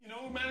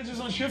Manager's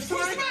on shift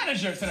tonight? Who's the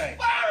manager today?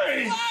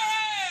 Larry!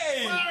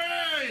 Larry!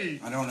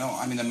 Larry! I don't know.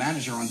 I mean, the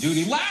manager on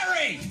duty.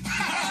 Larry!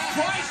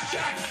 Price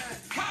check!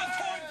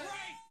 Contour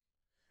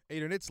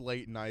great! Aiden, it's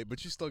late night,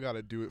 but you still got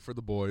to do it for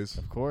the boys.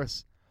 Of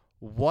course.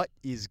 What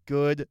is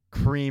good,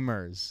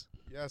 creamers?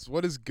 Yes,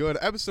 what is good?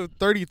 Episode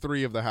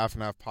 33 of the Half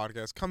and Half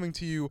podcast coming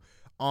to you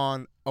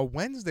on a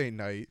Wednesday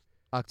night.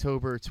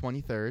 October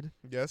 23rd.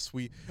 Yes,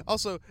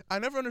 I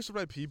never understood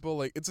why people,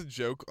 like, it's a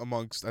joke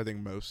amongst, I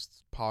think,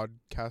 most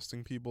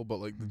podcasting people, but,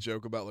 like, the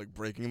joke about, like,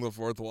 breaking the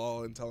fourth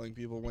wall and telling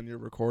people when you're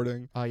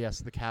recording. Oh, yes,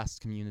 the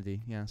cast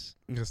community, yes.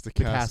 Just the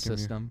Cast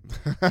system.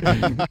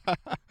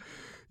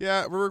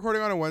 Yeah, we're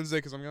recording on a Wednesday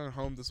because I'm going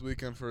home this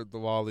weekend for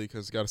Diwali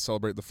because got to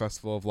celebrate the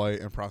Festival of Light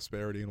and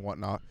Prosperity and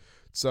whatnot.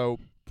 So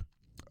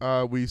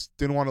we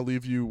didn't want to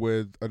leave you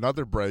with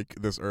another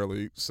break this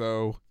early.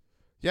 So,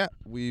 yeah,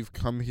 we've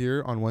come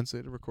here on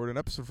Wednesday to record an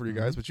episode for you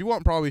guys, but you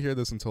won't probably hear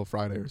this until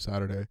Friday or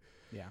Saturday.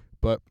 Yeah.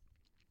 But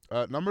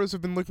numbers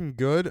have been looking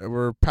good.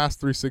 We're past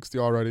 360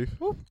 already.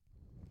 Woo.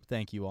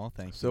 Thank you all.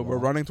 Thank you. So we're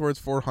running towards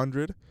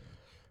 400.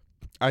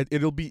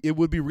 It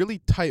would be really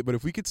tight, but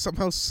if we could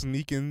somehow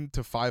sneak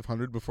into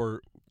 500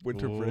 before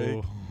winter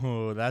break.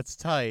 Oh, that's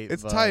tight.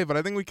 It's tight, but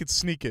I think we could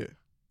sneak it.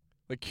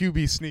 Like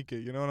QB sneak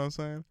it, you know what I'm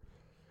saying?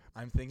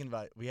 I'm thinking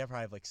about we probably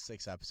have like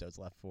 6 episodes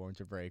left for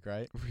winter break,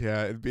 right?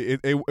 Yeah,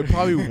 it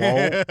probably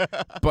won't,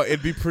 but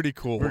it'd be pretty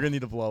cool. We're gonna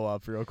need to blow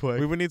up real quick.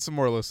 We would need some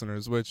more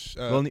listeners, which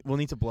we'll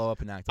need to blow up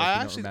and act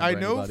like I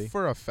know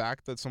for a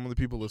fact that some of the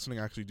people listening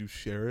actually do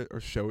share it or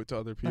show it to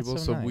other people,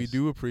 so we nice.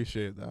 do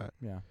appreciate that.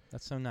 Yeah,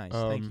 that's so nice.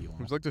 Thank you.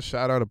 Would you like to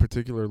shout out a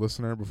particular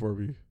listener before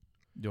we?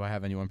 Do I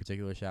have anyone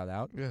particular shout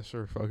out? Yeah,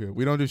 sure. Fuck it.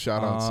 We don't do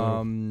shout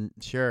outs.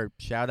 Sure.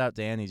 Shout out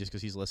Danny just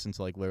because he's listened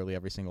to like literally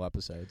every single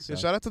episode. So. Yeah,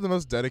 shout out to the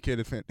most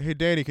dedicated fan. Hey,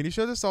 Danny, can you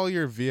show this to all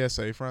your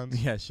VSA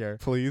friends? Yeah, sure.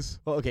 Please.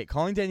 Well, okay.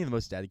 Calling Danny the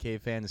most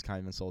dedicated fan is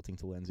kind of insulting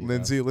to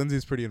Lindsay.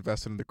 Lindsay's pretty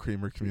invested in the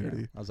creamer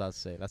community. Yeah, I was about to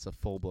say that's a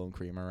full blown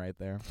creamer right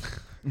there.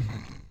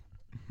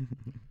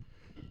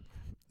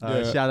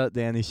 Shout out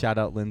Danny. Shout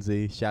out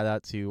Lindsay. Shout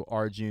out to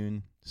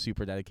Arjun.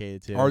 Super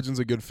dedicated too. Arjun's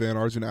a good fan.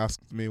 Arjun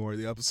asked me where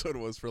the episode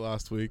was for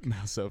last week.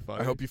 That's so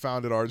funny. I hope you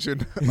found it,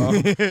 Arjun.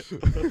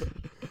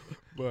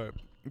 But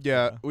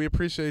yeah, we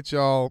appreciate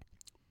y'all.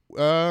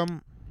 I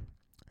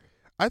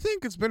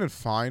think it's been a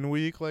fine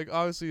week. Like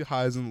obviously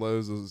highs and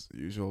lows as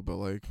usual, but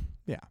like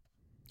yeah,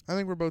 I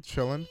think we're both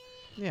chilling.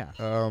 Yeah.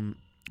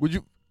 Would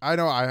you? I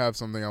know I have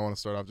something I want to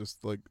start off.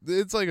 Just like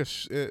it's like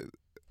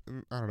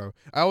I don't know.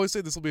 I always say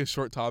this will be a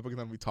short topic and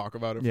then we talk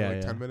about it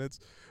for 10 minutes.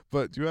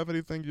 But do you have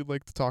anything you'd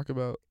like to talk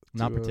about?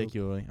 Not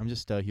particularly. I'm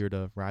just here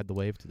to ride the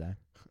wave today.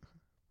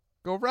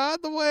 Go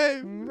ride the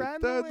wave.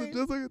 Ride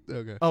the wave.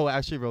 Okay. Oh,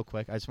 actually, real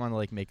quick, I just want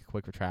to make a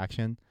quick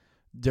retraction.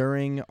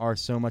 During our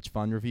So Much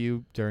Fun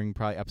review, during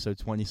probably episode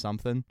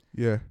 20-something,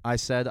 yeah, I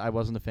said I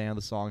wasn't a fan of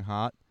the song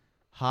Hot.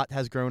 Hot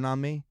has grown on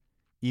me,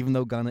 even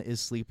though Gunna is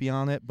sleepy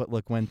on it. But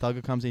look, when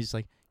Thugger comes in, he's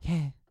like,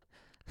 yeah.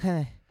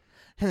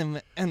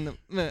 And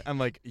I'm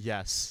like,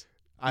 yes.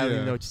 I don't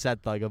even know what you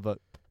said, Thugger, but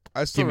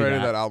I still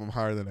rated that album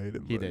higher than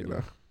Aiden. He did. You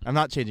know. I'm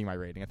not changing my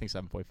rating. I think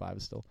 7.5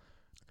 is still,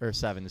 or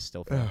 7 is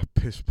still fair.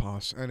 Pish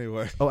posh.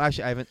 Anyway. Oh,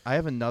 actually, I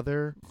have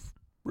another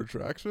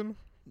retraction.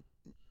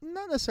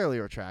 Not necessarily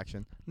a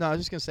retraction. No, I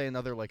was just gonna say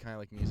another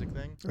kind of music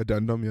thing.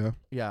 Addendum, yeah.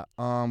 Yeah.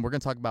 We're gonna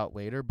talk about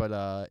later,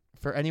 but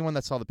for anyone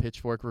that saw the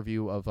Pitchfork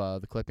review of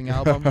the Clipping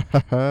album,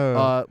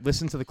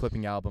 listen to the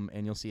Clipping album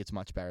and you'll see it's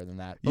much better than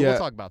that. But we'll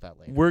talk about that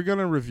later. We're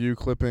gonna review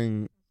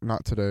Clipping.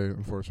 Not today,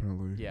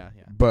 unfortunately. Yeah.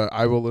 But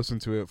I will listen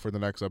to it for the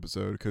next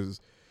episode because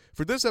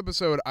for this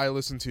episode, I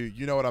listened to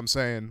You Know What I'm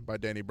Saying by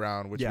Danny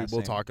Brown, which we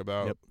will talk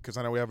about because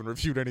I know we haven't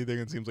reviewed anything.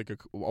 It seems like a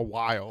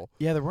while.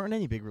 Yeah, there weren't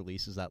any big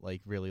releases that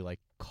really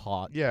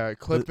caught. Yeah,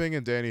 Clipping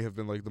and Danny have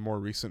been the more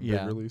recent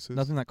big releases.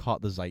 Nothing that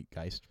caught the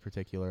zeitgeist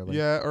particularly.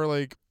 Yeah,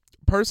 or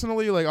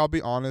personally, I'll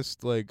be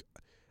honest,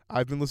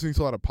 I've been listening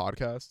to a lot of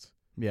podcasts.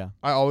 Yeah.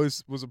 I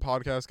always was a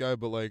podcast guy,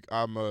 but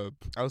I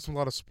listen to a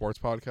lot of sports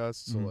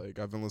podcasts. So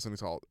I've been listening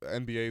to all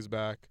NBA's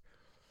back.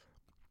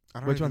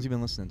 Which ones you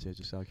been listening to?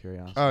 Just out of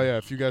curiosity. Oh yeah,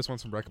 if you guys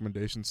want some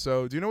recommendations.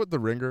 So do you know what The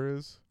Ringer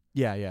is?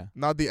 Yeah.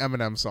 Not the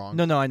Eminem song.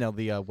 No, I know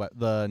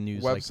the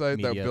news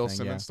website that Bill thing,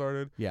 Simmons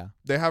started. Yeah.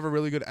 They have a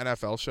really good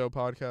NFL show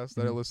podcast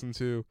that I listen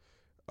to.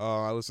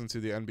 I listen to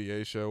the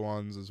NBA show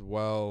ones as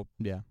well.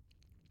 Yeah.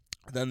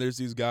 Then there's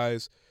these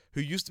guys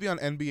who used to be on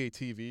NBA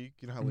TV.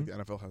 You know how the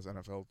NFL has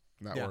NFL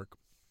Network.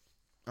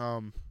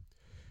 Yeah.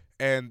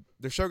 And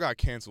their show got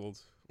canceled,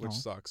 which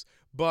sucks.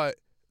 But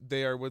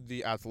they are with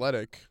The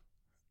Athletic.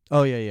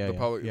 Oh yeah.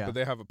 But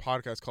they have a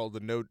podcast called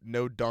the No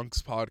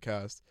Dunks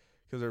podcast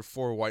because they're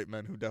 4 white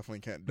men who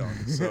definitely can't dunk.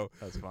 So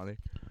that's funny.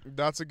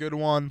 That's a good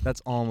one.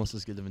 That's almost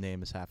as good of a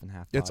name as Half and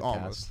Half. It's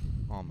podcast.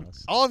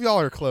 almost. All of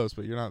y'all are close,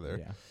 but you're not there.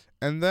 Yeah.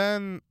 And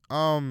then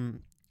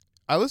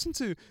I listen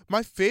to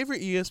my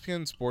favorite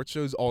ESPN sports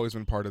show has always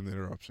been Pardon the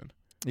Interruption.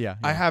 Yeah.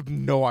 I have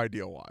no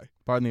idea why.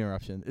 Pardon the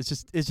Interruption. It's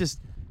just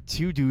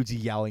two dudes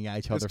yelling at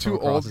each other It's from two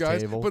across old the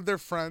guys, table. but they're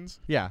friends.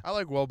 Yeah. I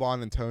like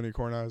Wilbon and Tony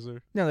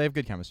Kornheiser. No, they have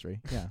good chemistry.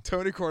 Yeah.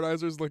 Tony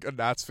Kornheiser is like a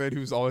Nats fan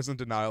who's always in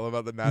denial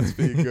about the Nats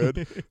being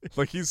good.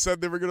 Like he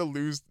said they were gonna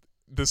lose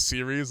the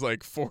series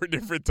like 4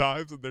 different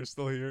times, and they're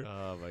still here.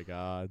 Oh my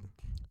god.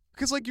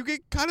 Because like you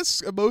get kind of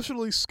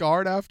emotionally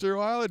scarred after a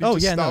while, and you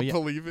just stop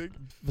believing.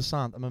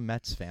 Vasant, I'm a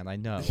Mets fan. I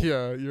know.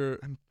 Yeah, you're.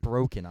 I'm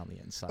broken on the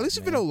inside. At least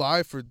you've man. been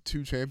alive for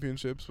 2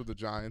 championships with the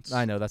Giants.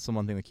 I know that's the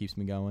one thing that keeps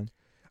me going.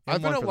 And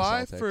I've been one for the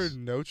alive for Celtics.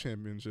 no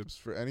championships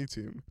for any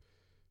team.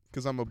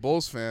 Because I'm a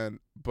Bulls fan,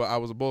 but I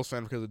was a Bulls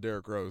fan because of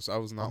Derrick Rose. I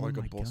was not like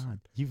a Bulls fan.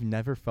 You've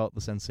never felt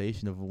the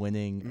sensation of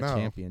winning a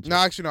championship. No,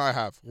 actually, no, I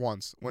have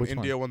once when Which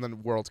India won the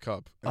World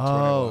Cup in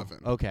Oh,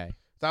 2011. okay.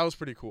 That was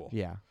pretty cool.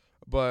 Yeah.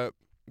 But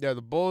yeah,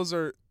 the Bulls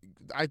are.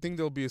 I think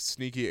they'll be a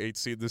sneaky 8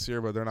 seed this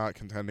year, but they're not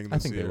contending this I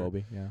think year. they will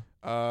be.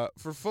 Yeah.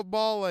 For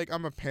football, like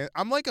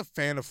I'm like a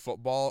fan of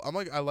football.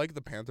 I like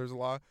the Panthers a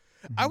lot.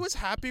 I was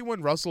happy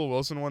when Russell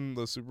Wilson won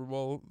the Super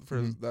Bowl for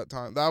that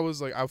time. That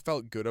was like I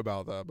felt good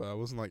about that, but I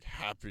wasn't like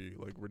happy,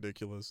 like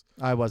ridiculous.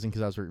 I wasn't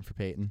because I was rooting for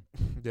Peyton.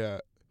 Yeah.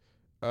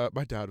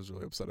 My dad was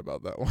really upset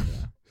about that one.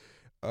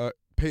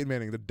 Peyton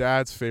Manning, the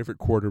dad's favorite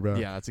quarterback.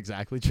 Yeah, that's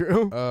exactly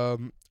true.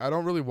 I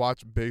don't really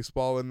watch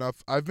baseball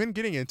enough. I've been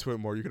getting into it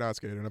more. You can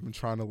ask Aiden. I've been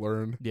trying to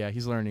learn. Yeah,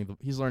 he's learning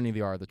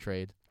the art of the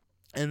trade.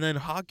 And then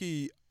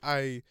hockey,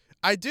 I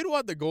did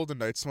want the Golden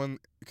Knights one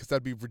because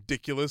that'd be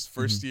ridiculous.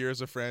 First year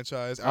as a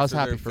franchise. I was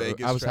happy after their for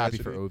Vegas happy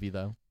for tragedy. Ovi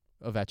though,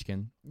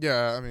 Ovechkin.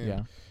 Yeah, I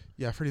mean,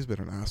 Yeah. Freddie's been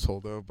an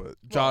asshole though, but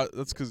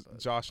that's because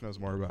Josh knows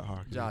more about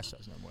hockey. Josh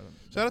does know more than me.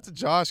 Shout out to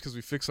Josh because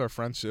we fixed our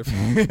friendship.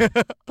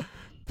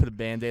 Put a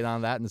Band-Aid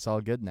on that and it's all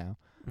good now.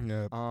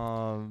 Yeah.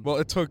 Well,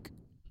 it took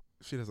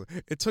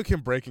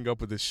him breaking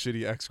up with his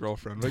shitty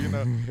ex-girlfriend, but you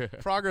know,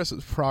 progress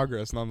is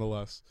progress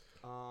nonetheless.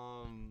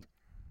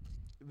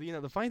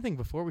 The funny thing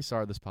before we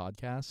started this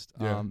podcast,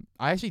 Yeah.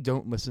 I actually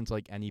don't listen to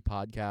like any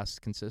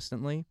podcast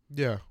consistently.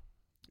 Yeah.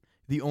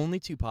 The only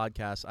 2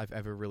 podcasts I've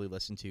ever really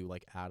listened to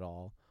like at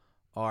all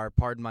are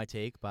Pardon My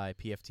Take by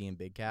PFT and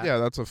Big Cat. Yeah,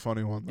 that's a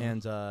funny one. Though.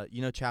 And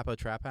Chapo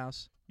Trap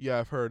House? Yeah,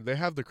 I've heard. They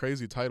have the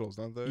crazy titles,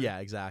 don't they? Yeah,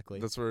 exactly.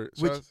 That's where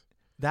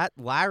That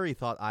Larry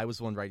thought I was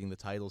the one writing the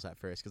titles at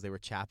first because they were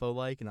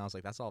Chapo-like, and I was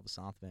like, that's all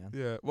Vasant, man.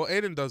 Yeah. Well,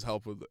 Aiden does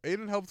help with it.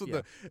 Aiden helps with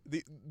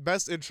the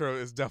best intro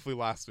is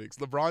definitely last week's.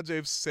 LeBron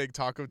James saying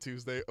Taco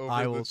Tuesday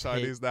over the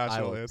Chinese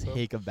national anthem. I will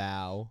take a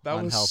bow that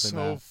on was helping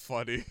so that.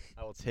 funny.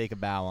 I will take a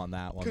bow on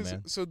that one,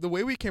 man. So the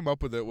way we came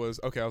up with it was,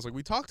 okay, I was like,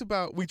 we try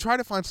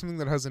to find something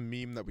that has a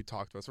meme that we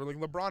talked about. So we're like,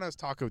 LeBron has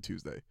Taco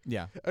Tuesday.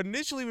 Yeah.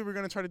 Initially, we were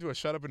going to try to do a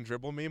shut up and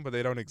dribble meme, but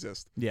they don't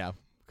exist. Yeah.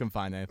 Couldn't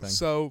find anything.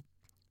 So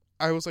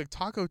I was like,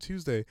 Taco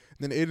Tuesday. And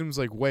then Aiden was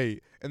like,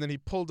 wait. And then he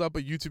pulled up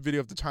a YouTube video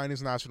of the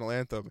Chinese national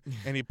anthem,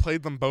 and he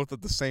played them both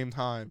at the same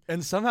time.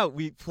 And somehow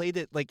we played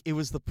it like it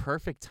was the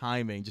perfect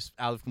timing, just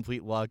out of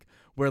complete luck,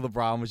 where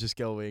LeBron was just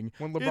going,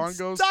 When LeBron "It's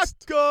goes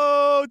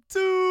Taco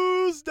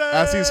Tuesday!"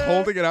 as he's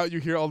holding it out, you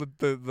hear all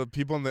the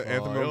people in the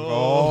anthem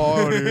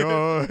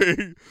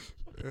going,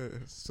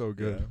 it's so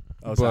good.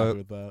 Yeah, I was happy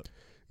with that.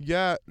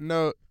 Yeah,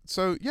 no.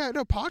 So,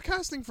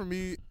 podcasting for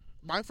me,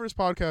 my first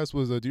podcast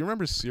was, do you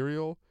remember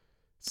Serial?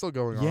 It's still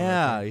going on.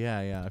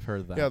 Yeah. I've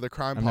heard of that. Yeah, the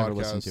crime I've podcast. never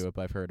listened to it,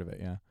 but I've heard of it,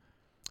 yeah.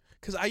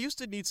 Because I used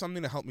to need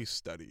something to help me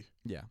study.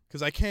 Yeah.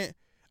 Because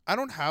I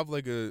don't have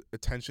like a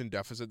attention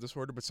deficit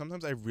disorder, but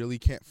sometimes I really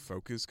can't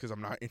focus because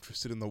I'm not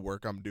interested in the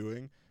work I'm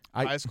doing.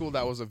 High school,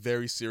 that was a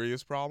very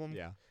serious problem.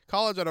 Yeah.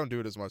 College, I don't do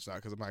it as much now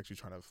because I'm actually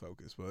trying to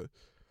focus. But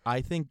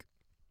I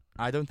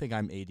don't think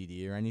I'm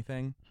ADD or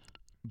anything,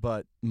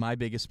 but my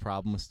biggest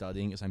problem with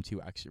studying is I'm too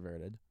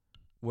extroverted,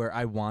 where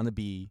I want to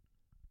be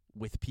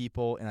with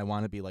people and I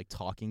want to be like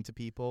talking to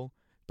people,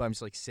 but I'm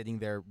just like sitting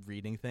there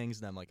reading things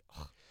and I'm like,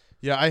 ugh.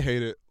 Yeah, I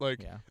hate it.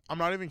 Like, Yeah. I'm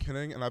not even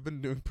kidding, and I've been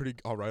doing pretty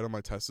all right on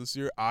my tests this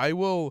year.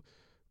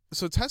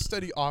 So test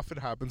study often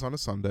happens on a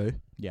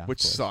Sunday, Yeah, which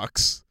of course.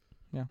 sucks.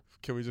 Yeah.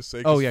 Can we just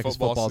say? Oh yeah, because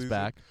football's football's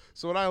back.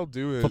 So what I'll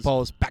do is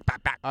Football is back.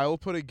 I will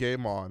put a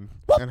game on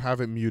and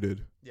have it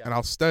muted, Yeah. and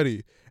I'll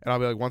study, and I'll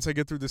be like, once I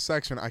get through this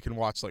section, I can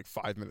watch like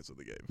 5 minutes of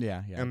the game,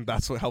 Yeah. and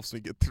that's what helps me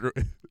get through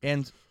it.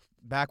 And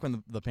back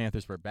when the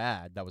Panthers were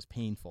bad, that was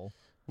painful.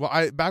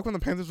 Well, back when the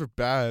Panthers were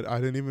bad, I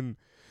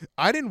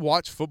didn't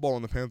watch football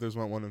when the Panthers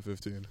went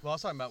 1-15. Well, I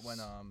was talking about when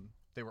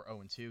they were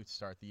 0-2 to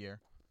start the year.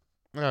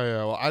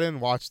 Yeah. Well, I didn't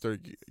watch their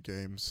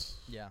games.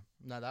 Yeah.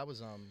 No, that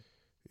was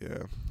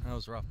Yeah. that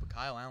was rough. But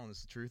Kyle Allen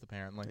is the truth,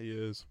 apparently. He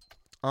is.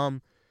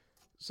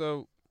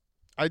 So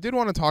I did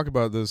want to talk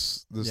about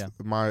this Yeah.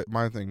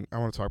 my thing. I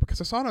want to talk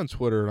because I saw it on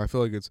Twitter and I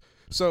feel like it's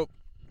so.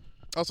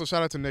 Also,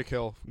 shout out to Nick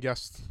Hill,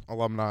 guest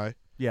alumni.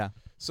 Yeah.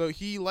 So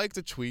he liked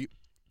a tweet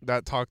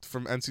that talked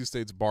from NC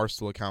State's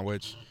Barstool account,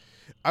 which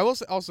I will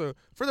say also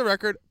for the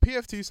record,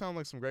 PFT sound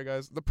like some great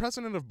guys. The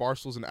president of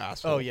Barstool's an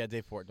asshole. Oh yeah,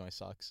 Dave Portnoy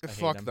sucks. I hate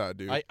Fuck him. that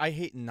dude. I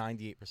hate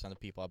 98% of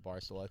people at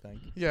Barstool, I think.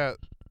 Yeah,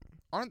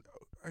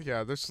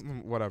 there's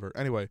whatever.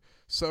 Anyway,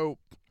 so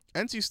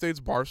NC State's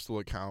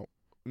Barstool account,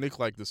 Nick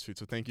liked this tweet,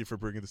 so thank you for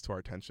bringing this to our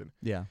attention.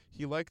 Yeah.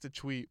 He liked a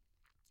tweet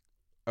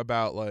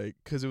about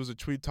because it was a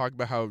tweet talking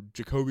about how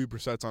Jacoby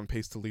Brissett's on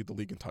pace to lead the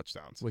league in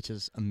touchdowns, which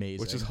is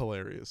amazing. which is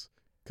hilarious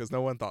because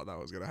no one thought that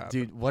was gonna happen.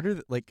 Dude, what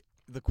are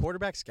the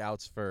quarterback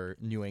scouts for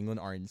New England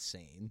are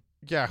insane.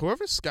 Yeah,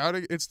 whoever's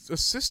scouting, it's a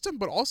system,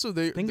 but also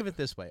they Think of it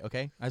this way,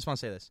 okay? I just want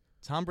to say this: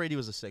 Tom Brady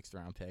was a 6th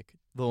round pick.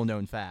 Little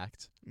known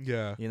fact,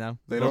 Yeah, you know.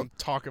 they don't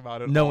talk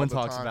about it. No all one the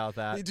talks time. about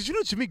that. Hey, did you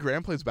know Jimmy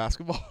Graham plays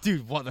basketball?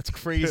 Dude, what? That's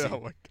crazy.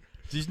 Yeah,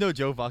 Did you know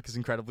Joe Buck is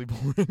incredibly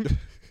boring?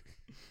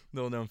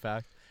 Little known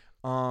fact.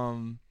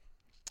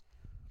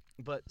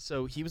 But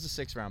so he was a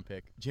 6th round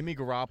pick. Jimmy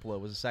Garoppolo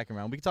was a 2nd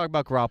round. We can talk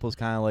about Garoppolo's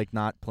kind of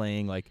not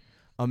playing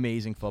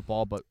amazing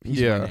football, but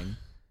he's winning.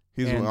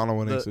 He's And on a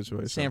winning the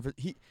situation. Stanford,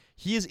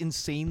 he is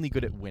insanely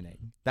good at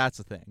winning. That's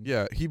the thing.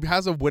 Yeah, he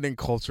has a winning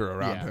culture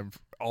around Yeah. him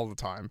all the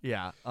time.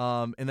 Yeah.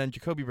 And then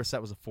Jacoby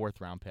Brissett was a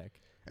 4th round pick.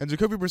 And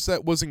Jacoby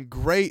Brissett wasn't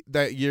great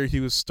that year. He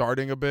was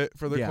starting a bit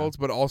for the Yeah. Colts,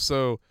 but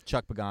also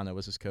Chuck Pagano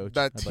was his coach.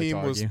 that I'd like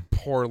team to was argue.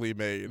 poorly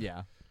made.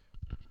 Yeah.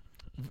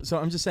 So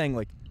I'm just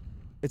saying,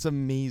 it's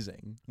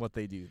amazing what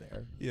they do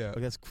there. Yeah.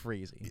 That's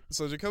crazy.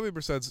 So Jacoby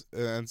Brissett's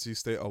an NC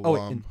State alum. Oh,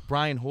 and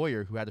Brian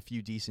Hoyer, who had a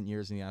few decent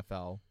years in the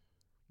NFL,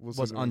 was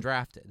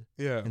undrafted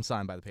Yeah. and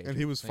signed by the Patriots. And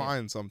he was So, yeah.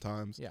 fine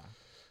sometimes. Yeah.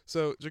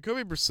 So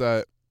Jacoby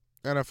Brissett,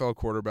 NFL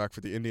quarterback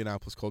for the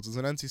Indianapolis Colts, is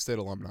an NC State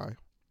alumni.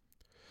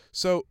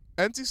 So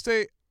NC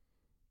State,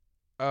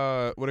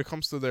 when it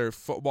comes to their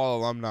football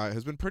alumni,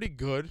 has been pretty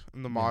good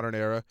in the modern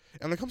era.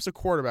 And when it comes to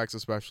quarterbacks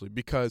especially,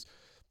 because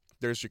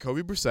there's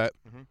Jacoby Brissett.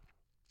 Mhm.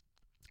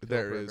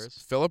 There is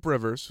Phillip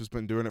Rivers, who's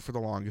been doing it for the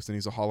longest, and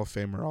he's a Hall of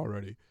Famer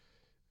already.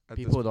 At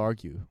People would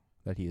argue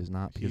that he is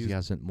not because he He's-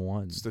 hasn't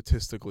won.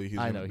 Statistically, he's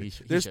I gonna know, be. he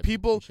should- he There's should be.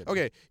 people. He should be.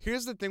 Okay,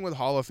 here's the thing with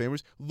Hall of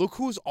Famers. Look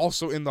who's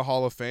also in the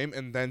Hall of Fame,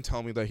 and then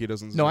tell me that he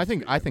doesn't. No, deserve I to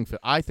be think there.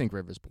 I think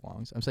Rivers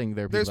belongs. I'm saying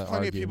there are people There's that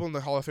plenty argue. of people in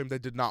the Hall of Fame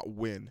that did not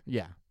win.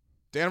 Yeah.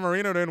 Dan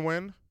Marino didn't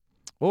win.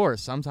 Or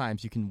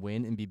sometimes you can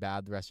win and be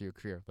bad the rest of your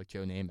career, like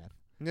Joe Namath.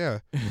 Yeah,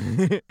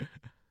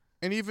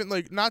 and even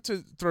not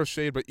to throw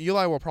shade, but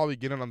Eli will probably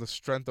get in on the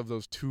strength of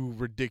those 2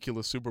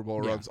 ridiculous Super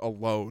Bowl Yeah. runs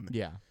alone.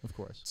 Yeah, of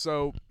course.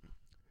 So,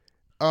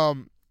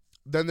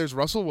 then there's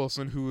Russell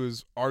Wilson, who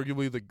is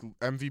arguably the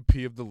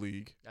MVP of the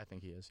league. I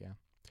think he is, yeah.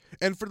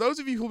 And for those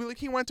of you who will be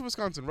he went to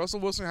Wisconsin. Russell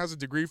Wilson has a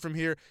degree from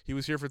here. He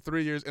was here for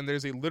 3 years, and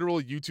there's a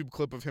literal YouTube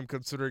clip of him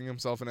considering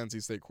himself an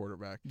NC State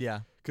quarterback.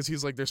 Yeah. Because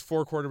he's there's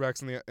 4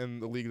 quarterbacks in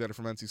the league that are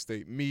from NC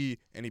State. Me,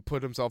 and he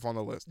put himself on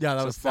the list. Yeah,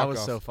 that So was fuck off.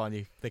 so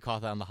funny. They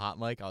caught that on the hot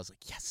mic. I was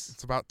like, yes.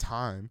 It's about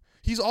time.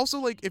 He's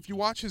also if you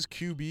watch his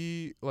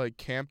QB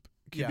camp.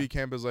 QB Yeah.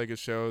 Camp is a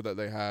show that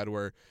they had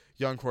where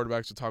young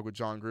quarterbacks would talk with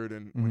John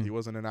Gruden when Mhm. he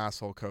wasn't an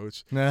asshole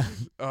coach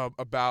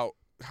about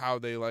how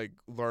they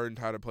learned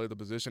how to play the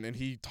position, and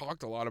he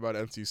talked a lot about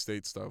NC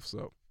State stuff.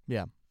 So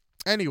Yeah.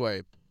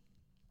 anyway,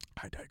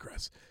 I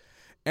digress.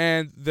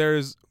 And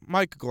there's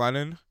Mike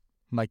Glennon,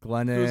 Mike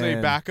Glennon. who's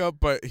a backup,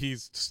 but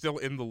he's still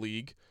in the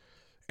league.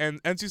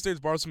 And NC State's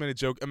Barstool made a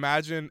joke.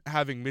 Imagine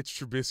having Mitch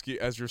Trubisky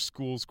as your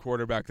school's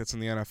quarterback that's in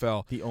the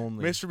NFL. The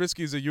only. Mitch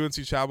Trubisky is a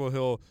UNC Chapel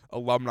Hill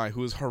alumni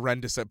who is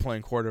horrendous at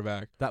playing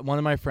quarterback. That one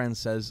of my friends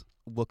says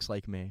looks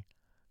like me.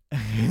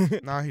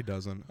 Nah, he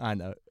doesn't. I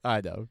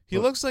know. He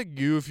looks like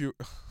you if you...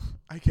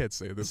 I can't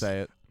say this. Say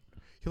it.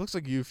 He looks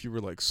like you if you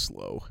were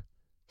slow.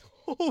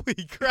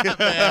 Holy crap,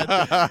 man.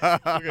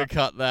 We're going to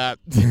cut that.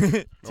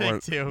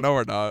 Take 2. No,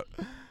 we're not.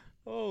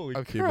 Holy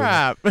I'm keeping it.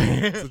 crap.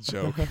 It's a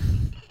joke.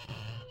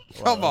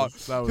 Come on.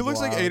 That He looks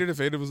like wild. Aiden if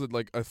Aiden was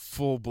a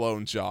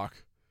full-blown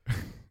jock. If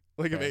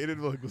Okay.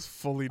 Aiden was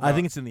fully I not.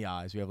 think it's in the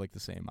eyes. We have the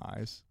same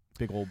eyes.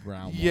 Big old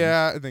brown ones.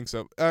 Yeah, I think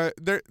so.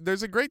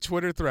 There's a great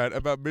Twitter thread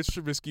about Mitch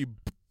Trubisky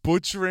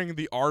butchering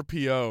the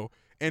RPO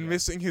and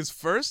missing his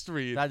first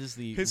read. That is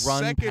the His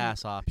run second-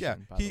 pass option. Yeah,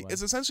 by the way.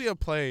 it's essentially a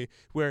play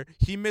where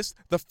he missed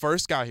the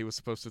first guy he was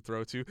supposed to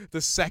throw to, the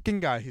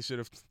second guy he should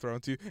have thrown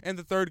to, and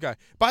the third guy.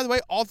 By the way,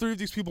 all 3 of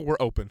these people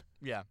were open.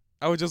 Yeah.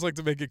 I would just like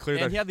to make it clear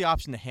And that he had the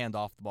option to hand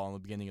off the ball in the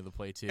beginning of the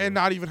play, too. and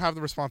not even have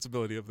the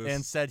responsibility of this. And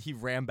instead, he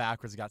ran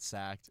backwards and got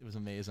sacked. It was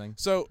amazing.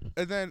 So,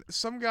 and then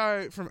some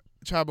guy from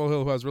Chapel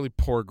Hill who has really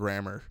poor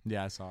grammar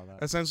Yeah, I saw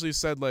that. essentially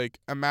said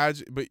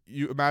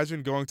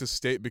imagine going to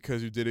state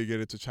because you didn't get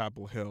it to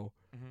Chapel Hill.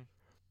 Mhm.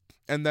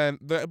 And then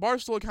the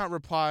Barstool account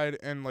replied,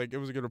 and it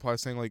was a good reply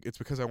saying it's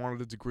because I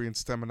wanted a degree in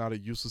STEM and not a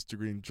useless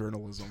degree in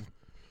journalism.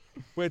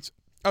 Which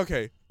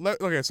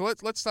so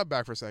let's step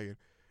back for a second.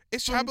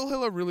 Is Chapel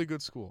Hill a really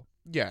good school?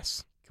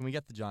 Yes. Can we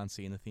get the John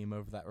Cena theme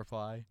over that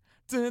reply?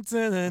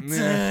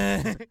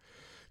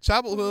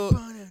 Chapel Hill.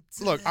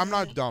 Look, I'm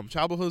not dumb.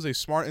 Chapel Hill is a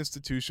smart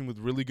institution with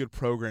really good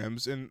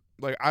programs, and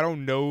I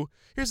don't know.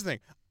 Here's the thing: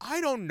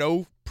 I don't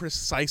know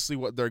precisely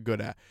what they're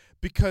good at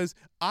because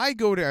I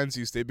go to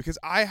NC State because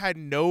I had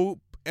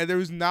and there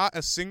was not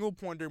a single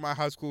point during my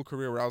high school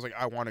career where I was like,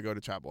 I want to go to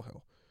Chapel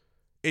Hill.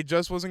 It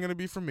just wasn't going to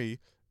be for me.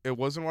 It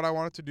wasn't what I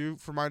wanted to do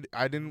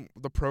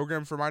the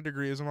program for my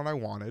degree isn't what I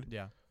wanted.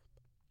 Yeah.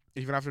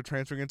 Even after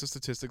transferring into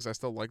statistics, I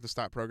still like the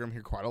stat program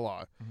here quite a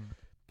lot. Mhm.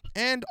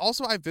 And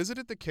also, I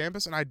visited the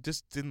campus, and I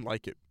just didn't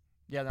like it.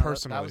 Yeah,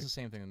 Personally. that was the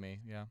same thing with me.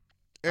 Yeah.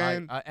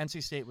 And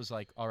NC State was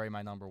like already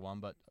my number one,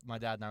 but my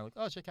dad and I were like,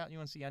 oh, check out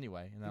UNC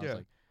anyway. And I was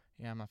like,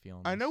 yeah, I'm not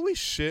feeling I this. know we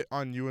shit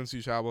on UNC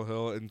Chapel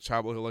Hill, and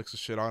Chapel Hill likes to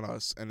shit on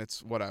us, and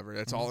it's whatever.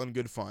 It's all in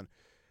good fun.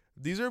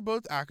 These are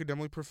both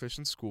academically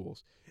proficient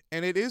schools,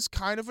 and it is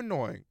kind of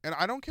annoying. And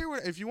I don't care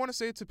if you want to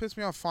say it to piss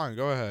me off, fine,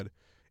 go ahead.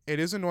 It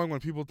is annoying when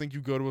people think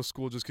you go to a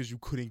school just because you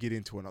couldn't get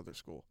into another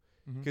school,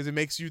 because it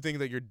makes you think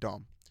that you're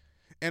dumb.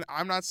 And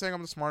I'm not saying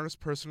I'm the smartest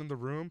person in the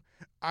room.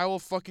 I will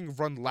fucking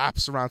run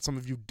laps around some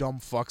of you dumb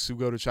fucks who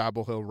go to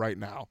Chapel Hill right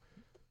now.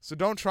 So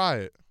don't try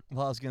it.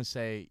 Well, I was going to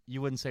say,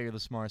 you wouldn't say you're the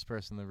smartest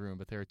person in the room,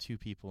 but there are two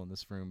people in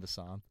this room,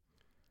 Vasant.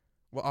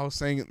 Well, I was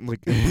saying it like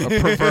in a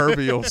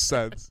proverbial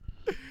sense.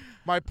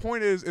 My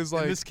point is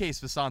like, in this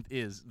case, Vasant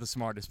is the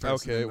smartest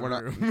person okay, in the we're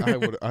not.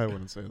 room. I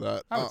wouldn't say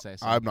that. I would say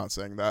so. I'm not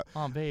saying that.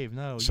 Oh, babe,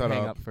 no. Shut you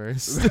hang up. up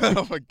first.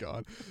 Oh my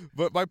god.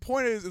 But my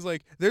point is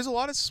like, there's a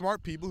lot of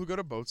smart people who go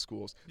to both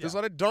schools. There's a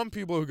lot of dumb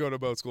people who go to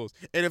both schools.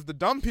 And if the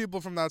dumb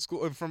people from that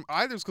school, from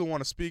either school,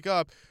 want to speak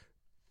up,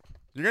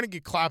 you're gonna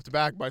get clapped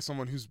back by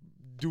someone who's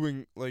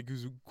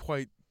who's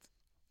quite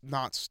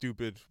not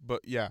stupid.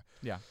 But yeah.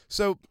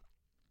 So,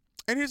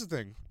 and here's the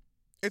thing,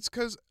 it's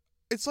because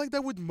it's like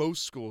that with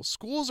most schools.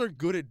 Schools are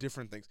good at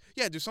different things.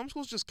 Yeah, do some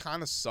schools just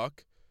kind of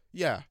suck?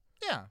 Yeah.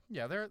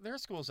 Yeah. There are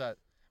schools that,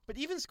 but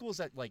even schools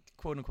that like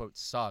quote unquote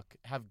suck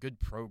have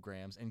good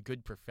programs and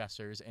good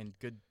professors and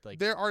good like.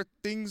 There are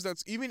things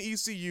that's even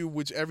ECU,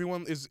 which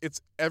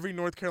it's every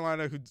North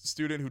Carolina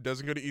student who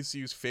doesn't go to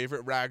ECU's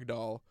favorite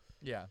ragdoll.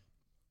 Yeah.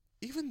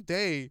 Even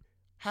they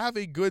have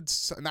a good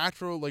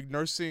natural like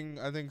nursing,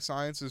 I think,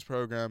 sciences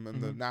program,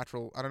 and the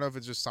natural. I don't know if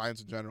it's just science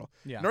in general.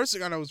 Yeah.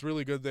 Nursing I know is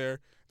really good there.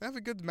 They have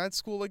a good med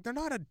school. Like they're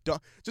not a dumb.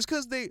 Just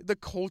because the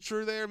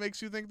culture there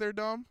makes you think they're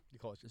dumb. The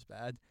culture's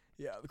bad.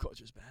 Yeah, the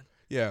culture's bad.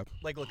 Yeah.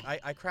 Like, look,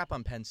 I crap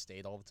on Penn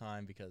State all the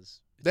time because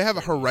They have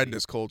a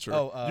horrendous culture.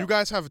 Oh, you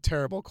guys have a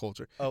terrible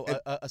culture. Oh,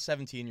 a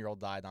 17-year-old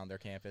died on their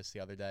campus the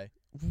other day.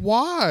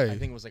 Why? I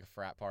think it was like a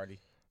frat party.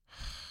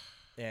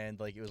 And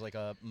like it was like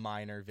a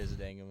minor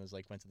visiting and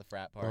went to the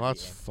frat party. Well,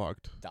 that's and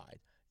fucked. died.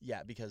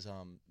 Yeah, because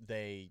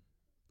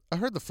I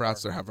heard the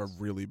frats there have a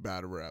really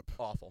bad rep.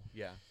 awful.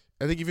 Yeah.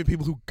 I think even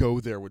people who go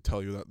there would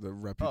tell you that the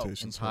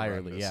reputation's entirely.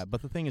 horrendous. Yeah,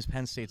 but the thing is,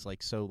 Penn State's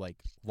like so like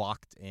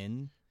locked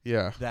in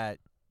Yeah. that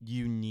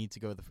you need to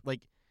go to like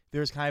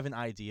there's kind of an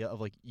idea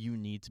of like you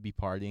need to be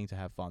partying to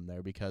have fun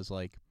there because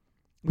like,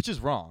 which is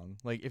wrong.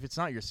 Like if it's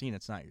not your scene,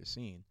 it's not your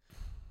scene.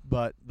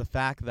 But the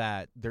fact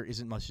that there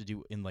isn't much to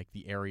do in like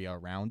the area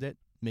around it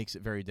makes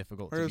it very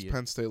difficult. Where to is be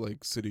Penn State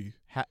like city?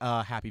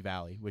 Happy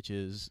Valley, which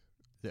is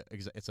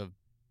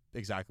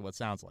exactly what it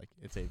sounds like.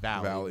 It's a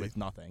valley with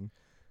nothing.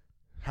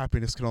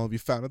 Happiness can only be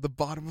found at the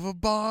bottom of a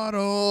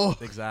bottle.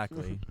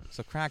 Exactly.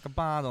 So crack a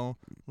bottle,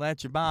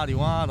 let your body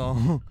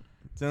waddle.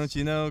 Don't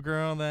you know,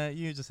 girl, that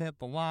you just hit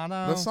the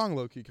lotto? That song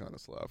low key kind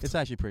of slapped. It's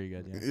actually pretty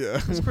good. Yeah.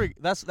 Yeah. It's pretty.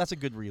 That's a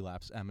good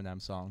Relapse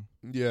Eminem song.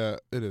 Yeah,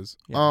 it is.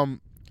 Yeah.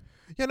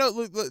 Yeah, no,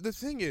 look, the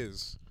thing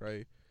is,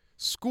 right,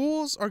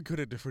 schools are good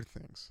at different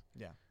things.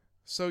 Yeah.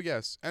 So,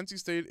 yes, NC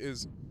State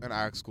is an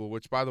ag school,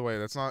 which, by the way,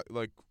 that's not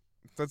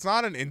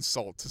an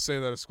insult to say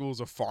that a school is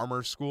a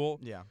farmer school.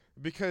 Yeah.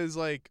 Because,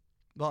 like...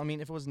 Well, I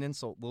mean, if it was an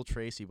insult, Lil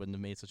Tracy wouldn't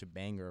have made such a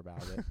banger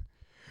about it.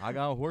 I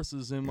got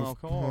horses in my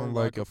car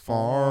like a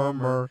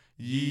farmer.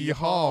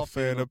 Yeehaw,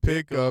 finna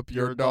pick up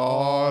your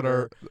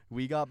daughter.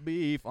 We got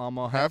beef,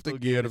 I'ma Have to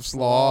get it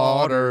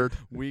slaughtered.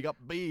 We got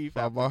beef,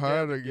 I'ma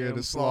have to get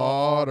it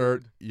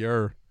slaughtered.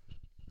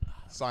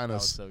 Sign That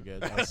was us. so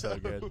good. That was so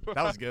good.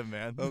 That was good,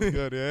 man. That was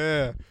good,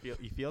 yeah.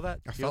 You feel that?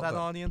 I Feel felt that, that.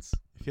 audience?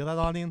 You feel that,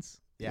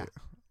 audience? Yeah.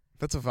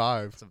 That's a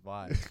vibe. It's a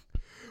vibe.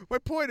 My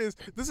point is,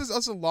 this is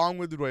us a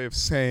long-winded way of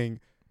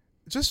saying,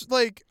 just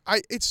like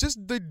it's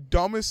just the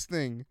dumbest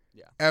thing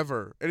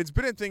ever, and it's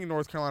been a thing in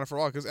North Carolina for a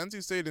while because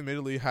NC State,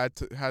 admittedly,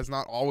 has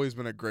not always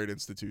been a great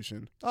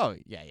institution. Oh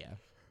yeah.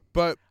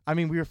 But I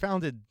mean, we were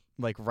founded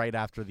like right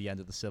after the end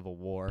of the Civil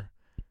War.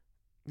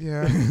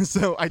 yeah,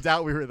 So I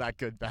doubt we were that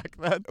good back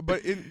then.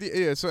 but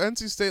so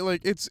NC State,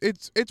 like it's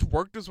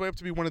worked its way up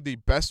to be one of the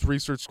best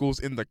research schools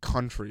in the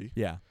country.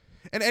 Yeah.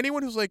 And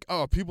anyone who's like,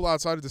 oh, people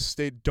outside of the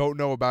state don't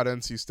know about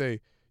NC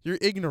State, you're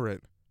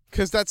ignorant,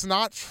 because that's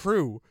not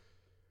true.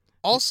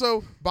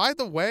 Also, by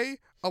the way,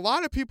 a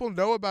lot of people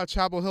know about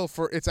Chapel Hill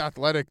for its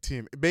athletic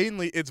team,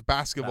 mainly its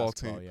basketball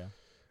team. Yeah.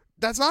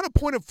 That's not a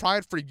point of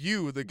pride for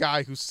you, the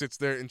guy who sits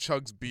there and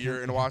chugs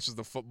beer and watches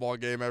the football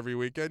game every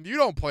weekend. You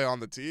don't play on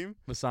the team.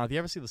 Vasant, do you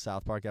ever see the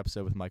South Park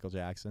episode with Michael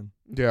Jackson?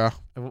 Yeah.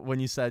 When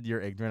you said you're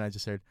ignorant, I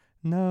just heard,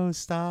 no,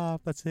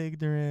 stop, that's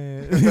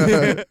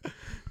ignorant.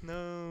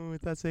 No,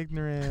 that's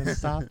ignorant.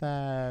 Stop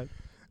that.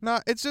 Nah,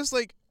 it's just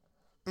like,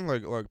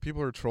 look,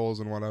 people are trolls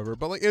and whatever,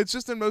 but like, it's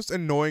just the most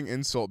annoying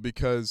insult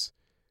because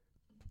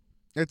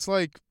it's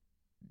like,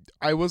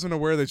 I wasn't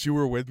aware that you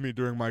were with me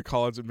during my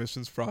college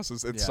admissions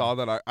process and saw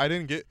that I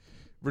didn't get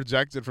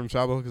rejected from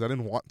Chapel Hill because I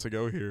didn't want to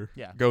go here.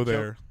 Yeah. Go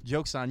there.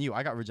 Joke's on you.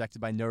 I got rejected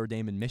by Notre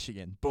Dame in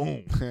Michigan.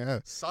 Boom.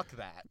 Yeah. Suck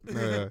that.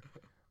 Yeah.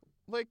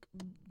 like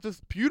the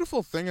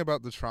beautiful thing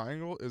about the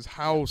Triangle is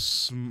how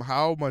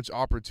much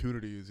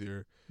opportunity is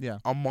here. Yeah.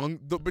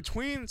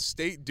 Between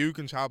State, Duke,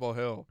 and Chapel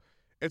Hill,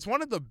 it's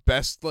one of the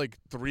best like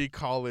 3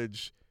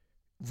 college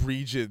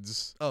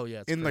regions Oh yeah,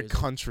 it's in the crazy.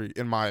 country,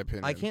 in my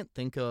opinion. I can't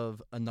think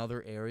of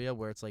another area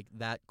where it's like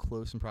that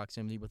close in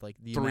proximity with like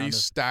the 3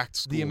 stacked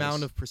schools. the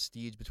amount of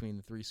prestige between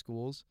the 3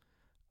 schools.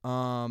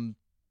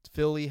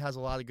 Philly has a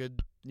lot of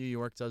good. New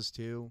York does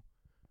too.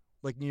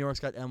 Like New York's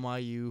got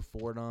NYU,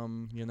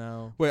 Fordham, you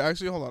know. Wait,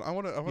 actually, hold on. I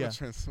want Yeah.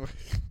 to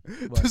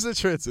This is a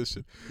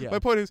transition. Yeah. My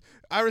point is,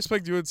 I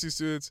respect UNC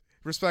students.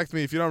 Respect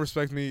me. If you don't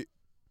respect me,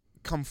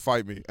 come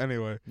fight me.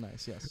 Anyway.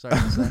 Nice. Yes. Sorry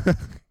to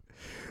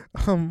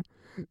say.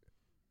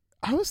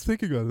 I was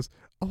thinking about this.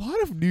 A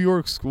lot of New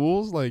York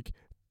schools, like,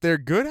 they're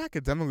good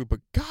academically, but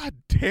god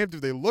damn, do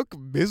they look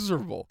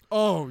miserable.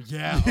 Oh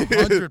yeah,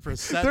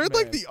 100%. They're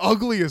like the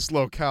ugliest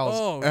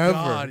locales ever.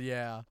 God,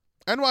 yeah.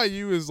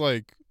 NYU is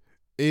like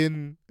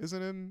isn't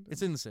in?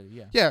 It's in the city.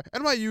 Yeah. Yeah,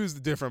 NYU is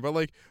different, but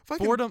like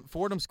fucking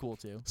Fordham's cool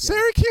too. Yeah.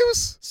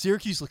 Syracuse,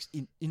 Syracuse looks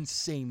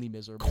insanely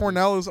miserable.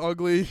 Cornell is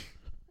ugly.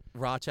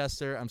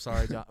 Rochester. I'm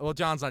sorry, John. Well,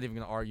 John's not even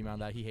going to argue on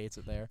that. He hates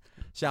it there.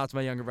 Shout out to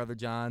my younger brother,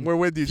 John. We're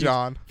with you,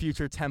 John.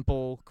 Future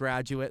Temple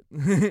graduate.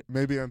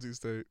 Maybe NC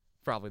State.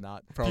 Probably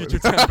not. Probably.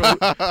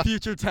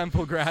 Future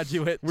Temple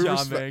graduate,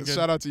 John Mangan.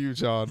 Shout out to you,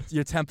 John.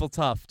 You're Temple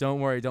tough.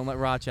 Don't worry. Don't let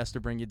Rochester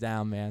bring you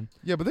down, man.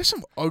 Yeah, but there's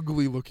some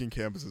ugly looking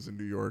campuses in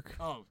New York.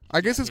 Oh, I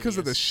guess it's because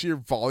of the sheer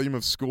volume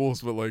of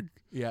schools, but like,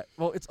 yeah.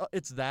 Well,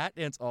 it's that,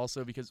 and it's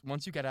also because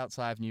once you get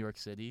outside of New York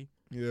City,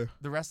 yeah,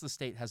 the rest of the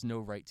state has no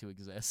right to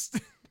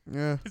exist.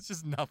 yeah. It's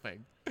just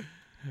nothing.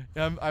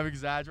 I'm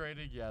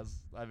exaggerating. Yes,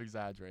 I'm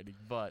exaggerating.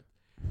 But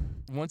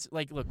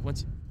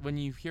when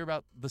you hear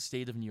about the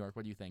state of New York,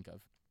 what do you think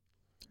of?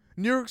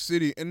 New York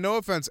City, and no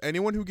offense,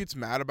 anyone who gets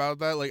mad about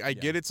that, like, I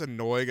get it's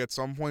annoying at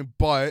some point,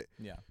 but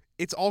Yeah.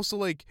 it's also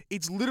like,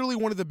 it's literally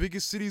one of the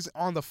biggest cities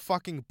on the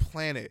fucking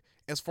planet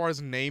as far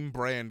as name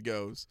brand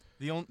goes.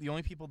 The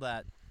only people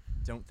that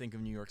don't think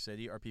of New York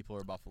City are people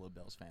who are Buffalo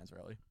Bills fans,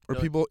 really. Or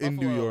They're people in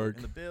New Buffalo York.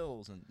 and the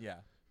Bills, and yeah.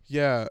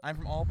 Yeah. I'm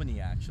from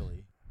Albany,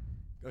 actually.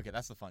 Okay,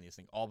 that's the funniest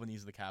thing.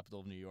 Albany's the capital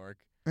of New York.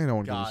 Ain't no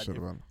one gives a God, shit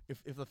about it.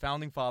 If the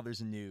founding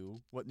fathers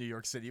knew what New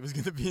York City was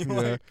going to be Yeah.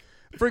 like.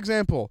 For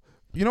example,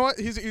 you know what?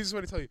 Here's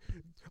what I tell you.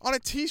 On a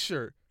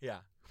T-shirt, Yeah.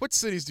 what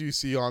cities do you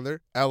see on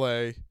there?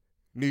 L.A.,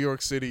 New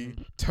York City,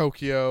 Mm-hmm.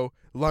 Tokyo,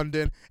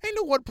 London. Ain't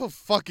no one put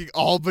fucking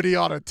Albany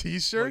on a Well,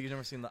 T-shirt. you've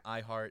never seen the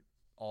I Heart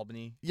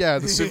Albany? Yeah,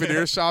 the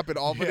souvenir shop in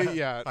Albany.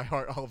 Yeah. I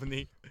Heart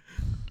Albany.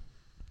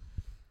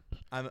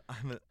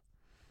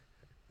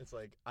 It's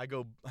like I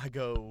go.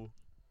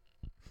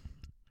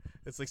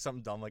 It's like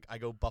something dumb. Like I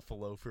go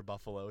Buffalo for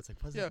Buffalo. It's like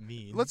what does that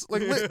mean? Let's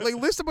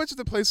list a bunch of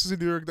the places in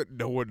New York that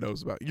no one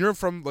knows about. You're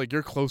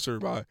closer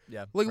by.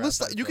 Yeah. Like we're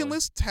list outside of you can Philly.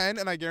 list 10,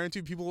 and I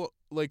guarantee people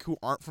like who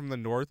aren't from the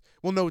north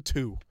will know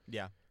 2.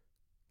 Yeah.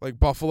 Like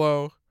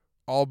Buffalo,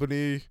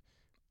 Albany,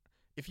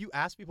 If you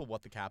ask people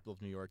what the capital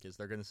of New York is,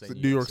 they're gonna say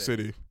New York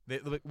City, They're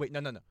like, wait,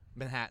 no,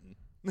 Manhattan.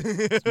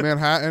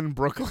 Manhattan,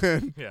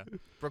 Brooklyn. Yeah.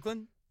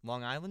 Brooklyn,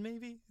 Long Island,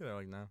 maybe. They're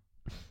like, no.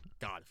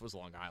 God, if it was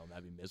Long Island,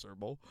 that'd be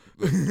miserable.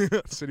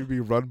 City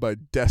being run by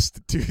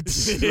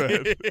destitutes.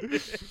 Man.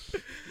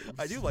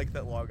 I do like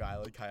that Long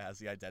Island kind of has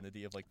the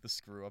identity of like the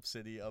screw up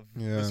city of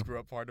Yeah. the screw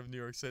up part of New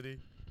York City,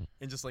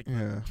 and just like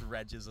Yeah. the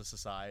dredges of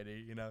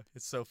society. You know,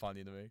 it's so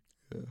funny to me.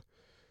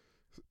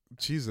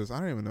 Jesus, I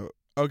don't even know.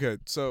 Okay,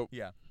 so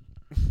Yeah.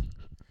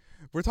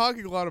 we're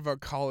talking a lot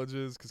about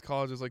colleges because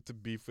colleges like to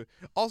beef it.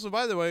 Also,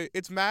 by the way,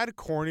 it's mad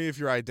corny if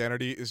your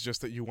identity is just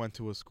that you went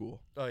to a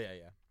school. Oh yeah.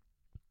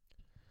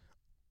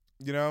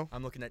 You know?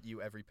 I'm looking at you,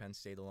 every Penn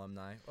State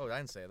alumni. Oh, I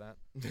didn't say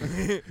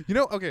that. You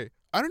know, okay,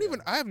 I don't Yeah.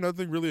 even, I have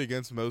nothing really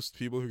against most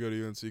people who go to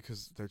UNC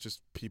because they're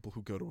just people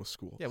who go to a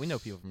school. Yeah, we know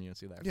people from UNC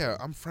there. Yeah,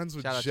 I'm friends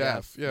with Shout out Jeff.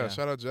 Jeff. Yeah, Yeah.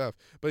 shout out Jeff.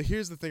 But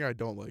here's the thing I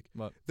don't like.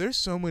 What? There's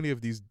so many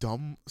of these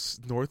dumb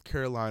North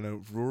Carolina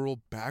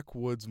rural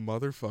backwoods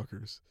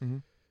motherfuckers.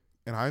 Mhm.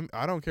 And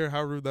I don't care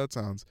how rude that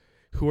sounds,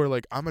 who are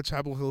like, I'm a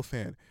Chapel Hill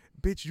fan.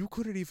 Bitch,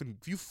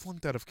 you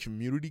flunked out of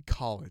community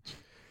college.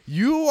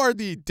 You are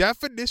the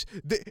definition,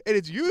 and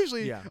it's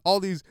usually Yeah. all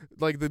these,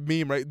 like the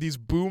meme, right? These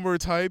boomer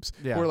types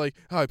Yeah. who are like,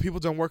 oh, people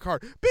don't work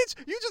hard.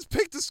 Bitch, you just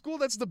picked a school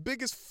that's the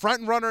biggest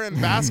front runner in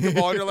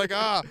basketball, and you're like,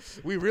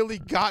 we really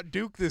got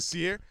Duke this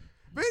year.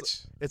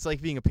 Bitch. It's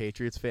like being a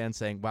Patriots fan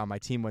saying, "Wow, my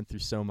team went through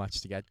so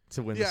much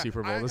to win the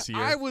Super Bowl this year."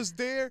 I was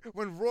there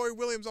when Roy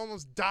Williams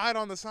almost died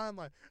on the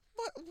sideline.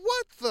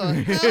 What the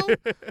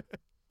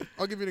hell?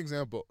 I'll give you an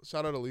example.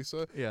 Shout out to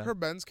Lisa. Yeah. Her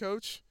men's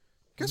coach.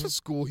 Guess Mhm. what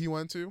school he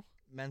went to?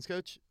 Men's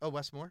coach? Oh,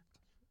 Westmore.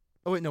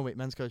 Oh wait,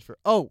 men's coach for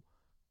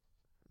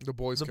The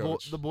boys the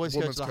coach. the boys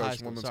Women's coach, the high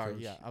school. women's Sorry,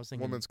 coach. yeah, I was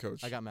thinking Women's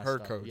coach. I got messed Her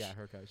up. coach. Yeah,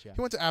 her coach. Yeah,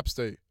 He went to App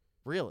State,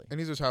 really? and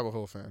he's a Chapel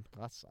Hill fan.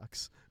 That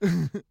sucks.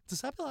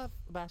 Does Apple have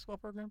a basketball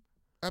program?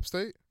 App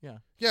State? Yeah.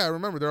 Yeah, I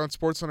remember. They're on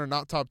SportsCenter,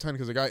 not top 10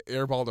 because the guy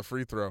airballed a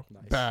free throw.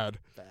 Nice. Bad.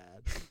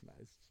 Bad.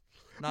 Nice.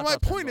 Not My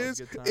tough point pinball,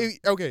 is, good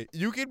time. okay,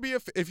 you can be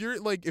if you're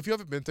like if you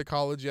haven't been to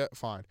college yet,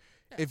 fine.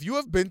 If you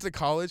have been to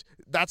college,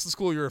 that's the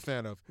school you're a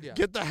fan of. Yeah.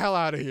 Get the hell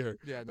out of here.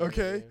 Yeah.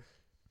 Okay?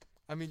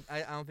 I mean,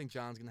 I don't think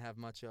John's gonna have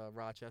much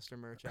Rochester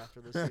merch after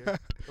this year.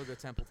 He'll go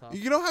Temple Top.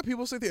 You know how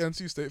people say the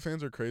NC State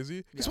fans are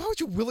crazy? Because Yeah. why would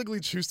you willingly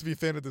choose to be a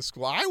fan of this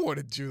school? I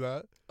wouldn't do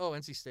that. Oh,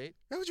 NC State?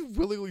 Why would you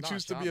willingly Nah,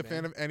 choose to shot, be a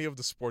fan man. of any of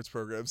the sports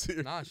programs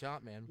here? Nah,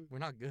 shot, man. We're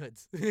not good.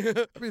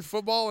 I mean,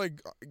 football,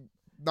 like,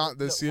 not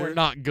this year. We're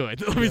not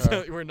good. Let me Yeah.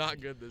 tell you, we're not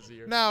good this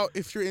year. Now,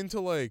 if you're into,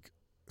 like,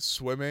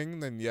 swimming,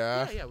 then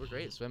Yeah, we're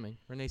great at swimming.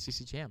 We're an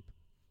ACC champ.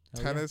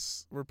 Hell yeah.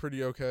 Tennis, we're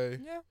pretty okay.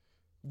 Yeah.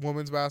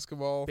 Women's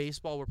basketball.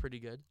 Baseball, we're pretty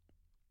good.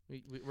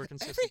 We're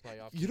consistent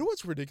playoff. You know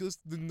what's ridiculous?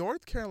 The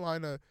North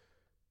Carolina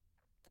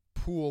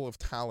pool of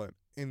talent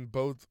in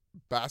both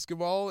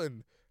basketball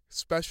and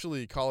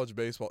especially college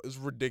baseball is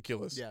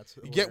ridiculous. Yeah, it's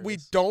Yet we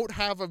hilarious. don't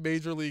have a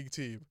major league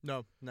team.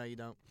 No, you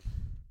don't.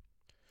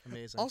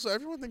 Amazing. Also,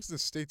 everyone thinks the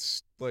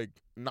state's like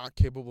not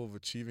capable of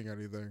achieving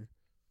anything.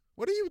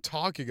 What are you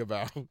talking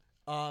about?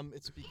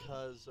 It's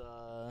because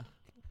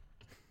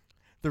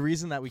the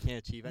reason that we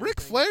can't achieve anything.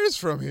 Ric Flair's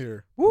from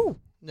here. Woo!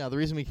 No, the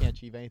reason we can't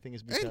achieve anything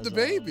is because And the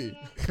baby.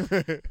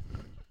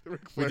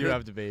 Ric we do Flair.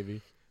 have the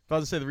baby. But I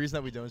was to say the reason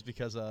that we don't is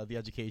because the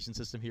education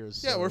system here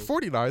is Yeah, so we're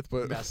 49th,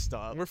 but messed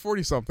up. we're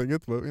 40 something.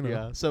 But you know.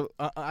 Yeah. So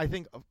I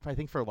think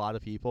for a lot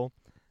of people,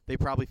 they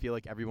probably feel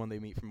like everyone they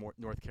meet from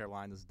North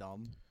Carolina is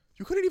dumb.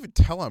 You couldn't even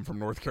tell I'm from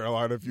North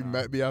Carolina if you No.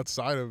 met me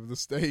outside of the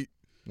state.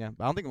 Yeah,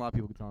 but I don't think a lot of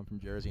people can tell I'm from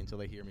Jersey until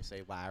they hear me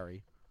say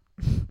Larry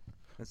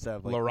instead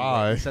of like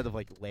Larai. instead of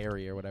like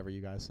Larry or whatever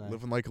you guys say.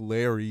 Living like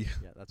Larry.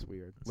 Yeah, that's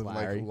weird. It's Living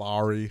Larry. like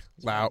Laurie.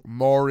 right.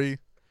 Maury.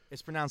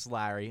 It's pronounced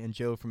Larry, and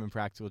Joe from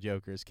Impractical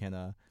Jokers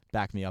can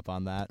back me up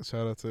on that.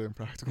 Shout out to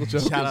Impractical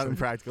Jokers. Shout out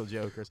Impractical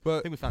Jokers. I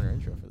But think we found our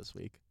intro for this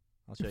week.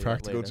 I'll show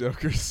Impractical you that later.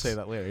 Jokers. Say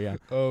that later, yeah.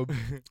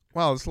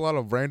 Wow, there's a lot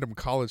of random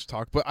college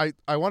talk, but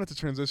I wanted to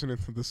transition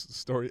into this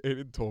story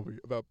Aiden told me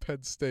about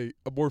Penn State,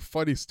 a more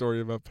funny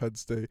story about Penn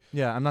State.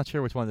 Yeah, I'm not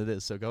sure which one it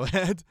is, so go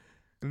ahead.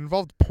 It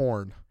involved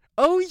porn.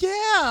 Oh,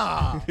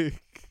 yeah!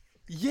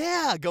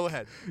 Yeah, go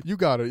ahead. You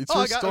got it. It's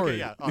your story. Okay,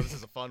 yeah. Oh, this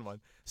is a fun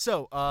one.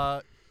 So,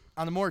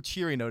 on a more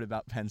cheery note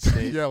about Penn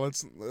State. Yeah,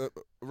 let's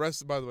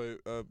rest. By the way,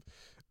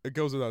 it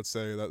goes without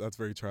saying that that's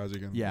very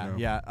tragic. And, Yeah, you know,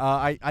 yeah.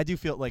 I do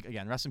feel like,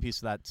 again, rest in peace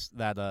to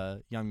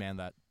that young man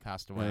that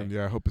passed away. And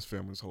yeah, I hope his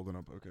family's holding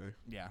up okay.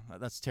 Yeah,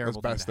 that's terrible.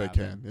 As best thing they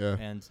to happen. can, yeah.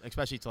 And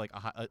especially to like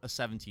a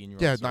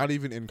 17-year-old. Yeah, so not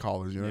even in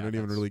college. You know, yeah, didn't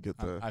even that's- really get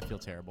the. I feel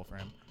terrible for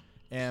him.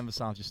 And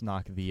Vasanth just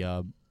knocked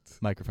the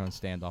microphone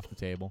stand off the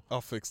table.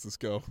 I'll fix this.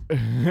 Go.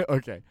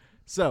 Okay,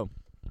 so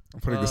I'm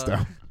putting this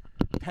down.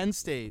 Penn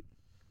State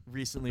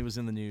recently was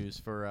in the news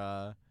for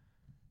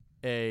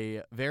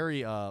a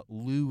very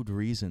lewd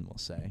reason, we'll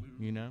say.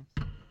 You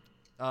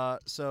know,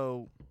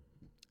 so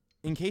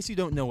in case you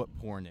don't know what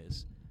porn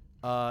is,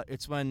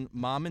 it's when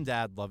mom and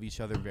dad love each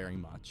other very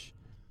much,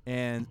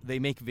 and they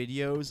make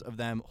videos of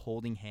them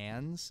holding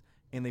hands,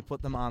 and they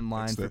put them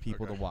online That's for it,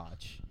 people okay. to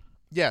watch.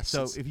 Yes.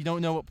 So if you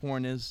don't know what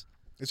porn is,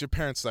 it's your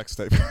parents' sex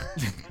tape.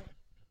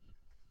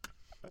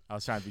 I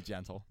was trying to be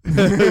gentle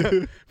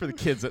for the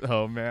kids at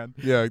home, man.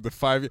 Yeah, the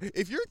 5.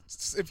 If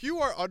you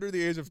are under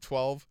the age of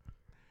 12,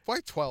 why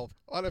 12?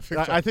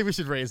 I think we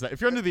should raise that.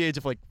 If you're under the age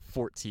of like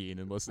 14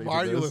 and listening, Why to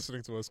are you this,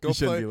 listening to us? Go you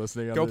shouldn't play. be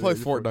listening. Go under play the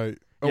age of 14. Fortnite.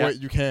 Oh Yeah.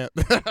 wait, you can't.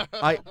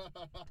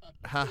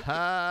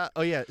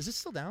 Oh yeah, is it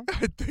still down?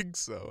 I think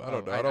so. I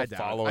don't know. I don't doubt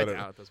follow I it.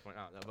 doubt at this point.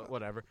 I don't know, but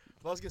whatever.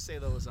 What I was gonna say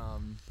though was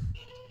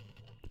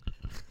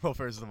well,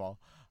 first of all,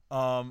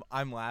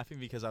 I'm laughing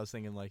because I was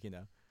thinking like, you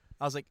know,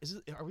 I was like,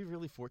 are we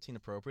really 14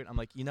 appropriate? I'm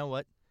like, you know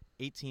what?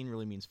 18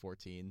 really means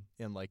 14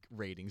 in like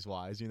ratings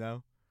wise, you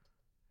know?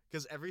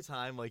 Because every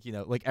time, like, you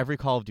know, like every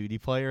Call of Duty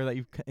player that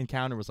you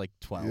encounter was like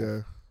 12.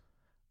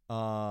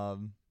 Yeah.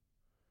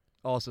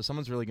 Also,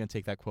 someone's really gonna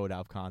take that quote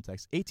out of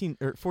context.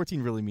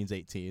 14 really means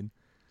 18.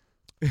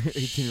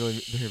 18 really,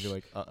 they're gonna be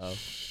like, uh-oh.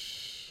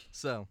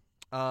 So,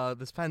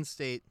 this Penn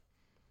State,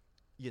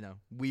 you know,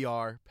 we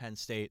are Penn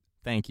State.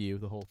 Thank you,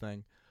 the whole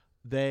thing.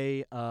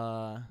 They,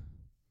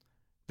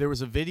 there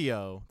was a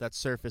video that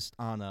surfaced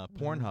on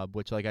Pornhub,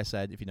 which, like I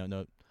said, if you don't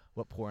know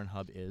what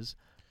Pornhub is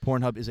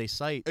a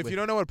site. If you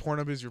don't know what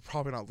Pornhub is, you're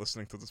probably not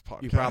listening to this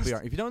podcast. You probably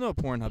are. If you don't know what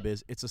Pornhub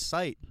is, it's a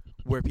site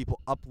where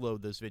people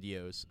upload those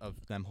videos of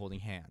them holding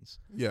hands.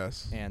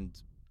 Yes. And,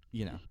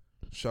 you know.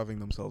 Shoving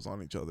themselves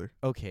on each other.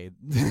 Okay.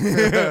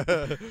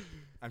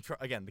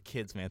 Again, the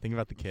kids, man. Think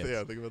about the kids.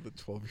 Yeah, think about the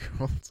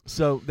 12-year-olds.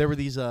 So there were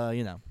these,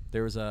 you know,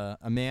 there was a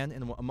man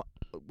and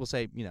we'll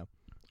say, you know,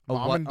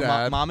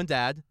 mom and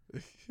dad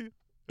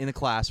in a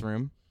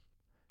classroom.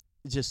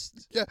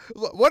 Just Yeah,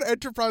 what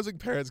enterprising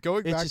parents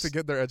going It's back just- to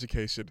get their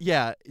education.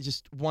 yeah,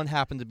 just one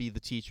happened to be the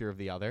teacher of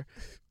the other.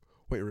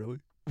 Wait, really?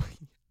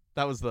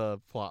 That was the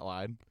plot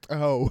line.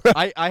 Oh.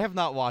 I have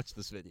not watched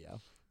this video.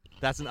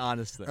 That's an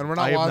honest thing. And we're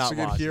I not have watching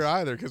it watched here this.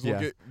 either because Yeah.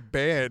 we'll get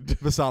banned.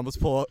 Vasan, let's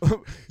pull up.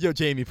 Yo,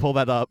 Jamie, pull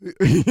that up.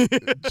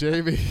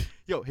 Jamie.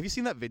 Yo, have you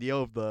seen that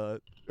video of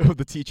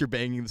the teacher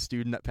banging the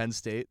student at Penn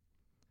State?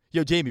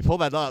 Yo, Jamie, pull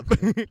that up.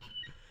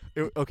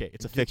 Okay,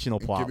 it's a fictional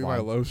plot Give me line.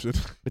 my lotion.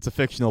 It's a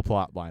fictional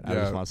plot line. I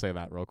Yeah. just want to say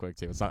that real quick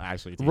too. It's not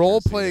actually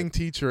Role playing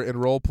teacher and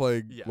role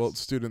playing. Yes. Well,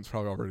 student's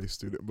probably already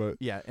student, but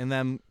Yeah,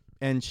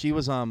 and she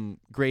was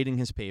grading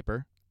his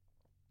paper.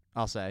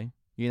 I'll say,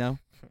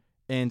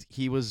 and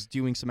he was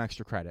doing some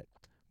extra credit.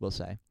 We'll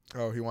say.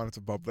 oh, he wanted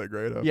to bump that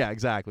grade up. Yeah,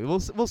 exactly. We'll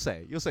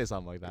say. You'll say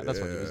something like that. That's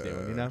what he was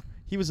doing. Yeah.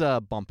 He was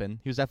bumping.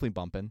 He was definitely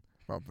bumping.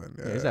 Bumping.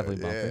 Yeah, he's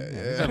definitely bumping. Yeah, Yeah,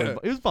 yeah. he's definitely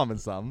he was bumping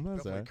some.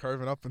 That's Definitely right.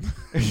 curving up. And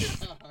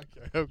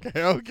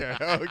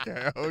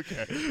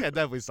okay. Yeah,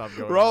 definitely something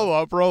going Roll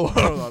on. up. Roll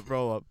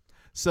Roll up.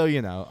 So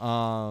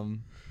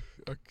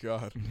Oh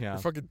God. yeah.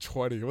 We're fucking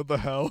 20. What the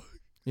hell?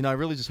 I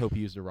really just hope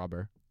he used a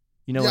rubber.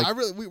 Yeah, like I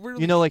really. We're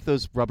like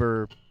those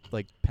rubber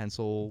like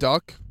pencil.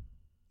 duck.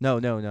 No.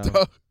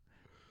 Duck.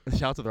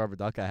 Shout out to the rubber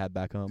duck I had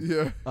back home.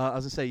 Yeah. I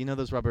was gonna say,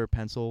 those rubber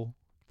pencil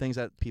things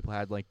that people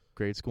had like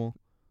grade school.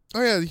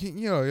 Oh yeah.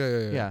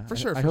 Yeah. For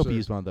sure. I hope he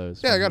used one of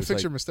those. Yeah, when I he gotta was, fix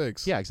like- your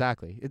mistakes. Yeah,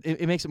 exactly.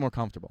 It makes it more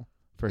comfortable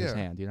for his Yeah.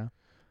 hand.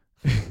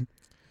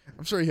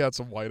 I'm sure he had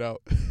some whiteout.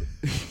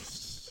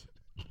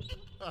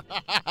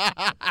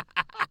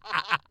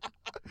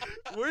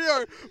 We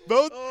are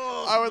both.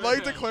 I would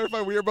like to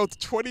clarify, we are both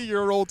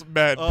 20-year-old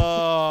men,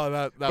 Oh,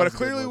 that but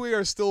clearly we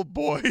are still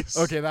boys.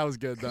 Okay, that was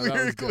good. That we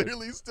are was good.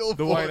 clearly still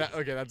The boys. whiteout.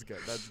 Okay, that's good.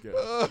 That's good.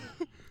 Uh,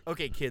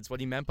 Okay, kids.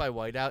 What he meant by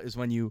whiteout is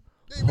when you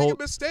you make hold.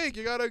 a mistake.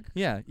 You gotta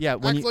Yeah.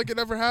 When act you like it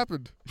never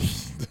happened.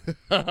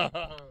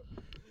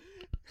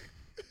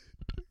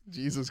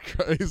 Jesus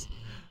Christ.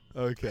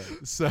 okay.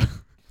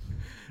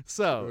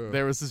 So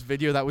there was this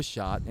video that was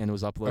shot and it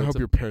was uploaded. I hope to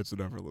your parents would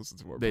never listen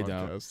to our They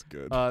don't. podcast.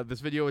 Good. This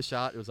video was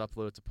shot. It was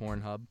uploaded to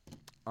Pornhub.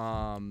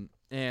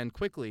 And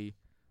quickly,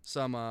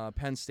 some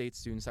Penn State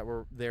students that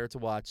were there to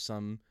watch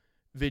some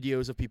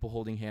videos of people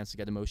holding hands to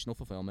get emotional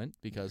fulfillment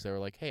because they were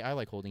like, "Hey, I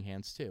like holding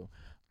hands too."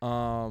 They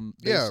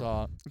Yeah.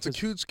 saw It's a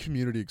huge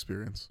community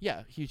experience.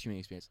 yeah, huge community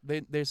experience.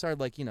 They started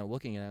looking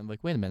at it and like,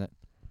 wait a minute,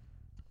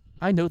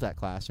 I know that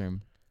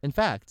classroom. In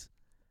fact,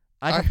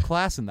 I have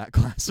class in that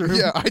classroom.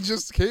 Yeah, I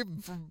just came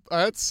from.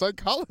 I had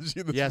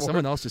psychology this Yeah, morning.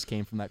 someone else just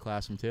came from that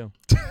classroom too.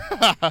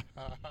 I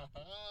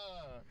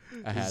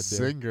had to.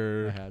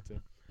 Singer. I had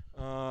to.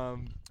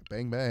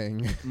 Bang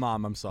bang.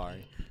 Mom, I'm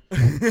sorry.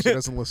 She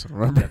doesn't listen.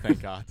 Remember? Yeah,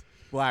 thank God.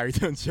 Larry,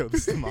 don't show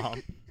this to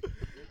Mom.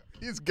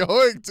 He's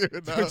going to. No.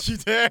 Don't you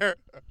dare.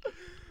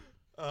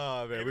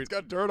 Oh, man. He's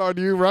got dirt on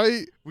you,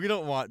 right? We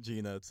don't want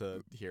Gina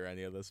to hear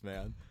any of this,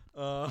 man.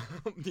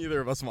 Neither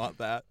of us want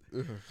that.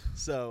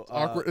 So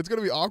Awkward. It's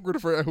gonna be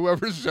awkward for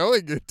whoever's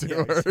showing it to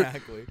Yeah, her.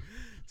 exactly.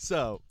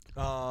 So,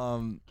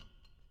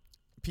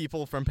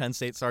 people from Penn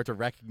State start to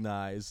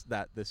recognize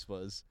that this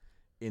was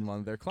in one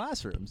of their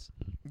classrooms.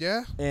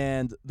 Yeah.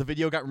 And the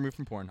video got removed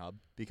from Pornhub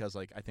because,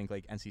 I think,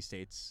 Penn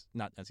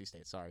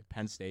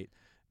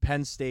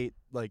State,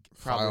 probably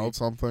Filed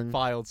something.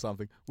 filed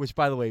something. Which,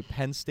 by the way,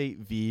 Penn State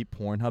v.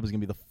 Pornhub is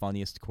going to be the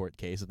funniest court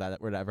case if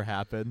that were to ever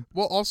happen.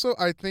 Well, also,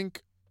 I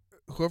think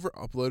whoever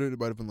uploaded it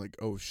might have been like,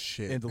 "Oh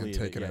shit," And deleted it,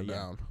 taken it yeah.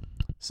 down.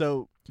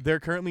 So they're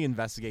currently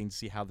investigating to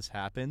see how this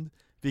happened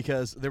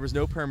because there was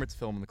no permit to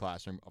film in the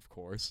classroom, of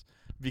course,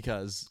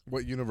 because,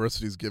 What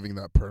university is giving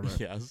that permit?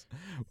 yes.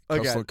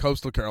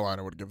 Coastal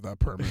Carolina would give that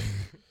permit.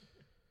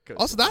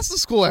 Coastal. Also, that's the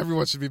school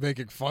everyone should be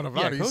making fun of.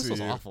 Yeah, not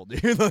Coastal's ECU. awful,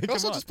 dude. Like, come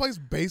Coastal on. just plays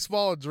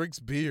baseball and drinks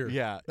beer.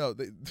 Yeah. No,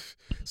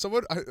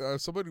 someone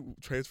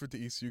transferred to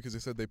ECU because they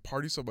said they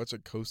party so much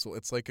at Coastal.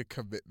 It's like a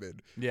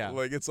commitment. Yeah.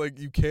 Like it's like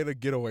you can't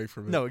get away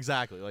from it. No,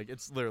 exactly. Like,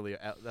 it's literally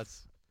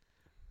that's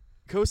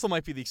Coastal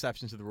might be the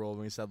exception to the rule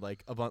when we said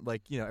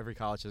every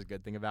college has a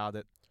good thing about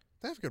it.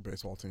 They have a good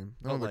baseball team.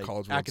 They But, won the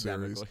College World Series.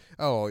 academically,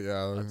 Oh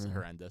yeah. that's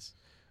horrendous.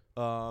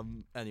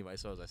 Anyway,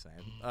 so what was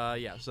I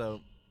saying?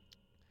 So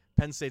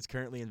Penn State's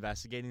currently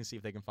investigating to see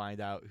if they can find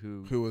out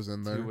who was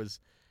in there? who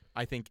was,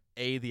 I think,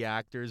 A, the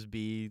actors,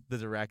 B, the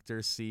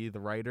directors, C, the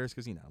writers,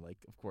 because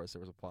of course there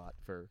was a plot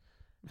for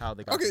how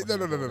they got. Okay, to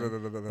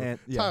no. And,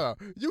 yeah. Time out.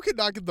 You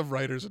cannot get the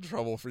writers in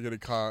trouble for getting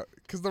caught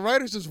because the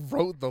writers just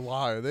wrote the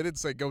line. They didn't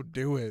say go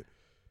do it.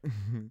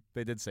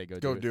 They did say go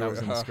Go do it. do That it. was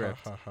in the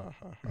script.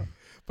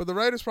 But the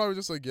writers probably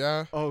just like,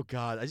 yeah, Oh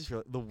God, I just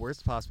feel the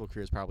worst possible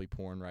career is probably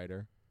porn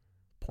writer,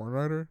 porn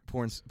writer.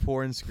 porn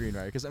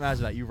screenwriter. Because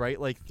imagine that you write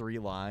 3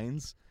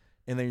 lines,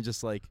 and then you're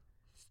just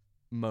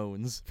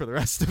moans for the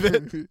rest of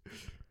it.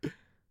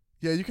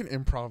 Yeah, you can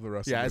improv the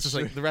rest Yeah, of it's this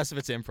just shit. the rest of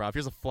it's improv.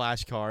 Here's a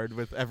flashcard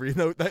with every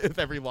note, with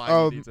every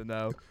line you need to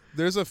know.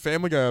 There's a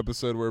Family Guy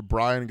episode where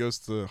Brian goes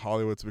to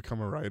Hollywood to become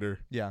a writer.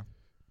 Yeah.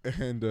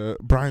 And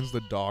Brian's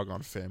the dog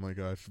on Family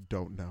Guy, if you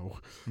don't know.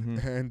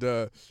 Mhm.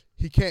 And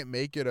he can't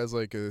make it as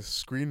a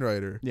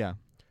screenwriter, Yeah.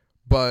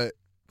 but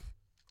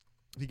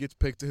he gets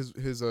picked.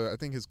 His I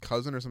think his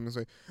cousin or something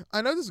say,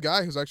 I know this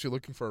guy who's actually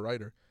looking for a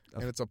writer,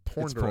 and it's a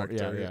porn It's porn,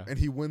 director, yeah. and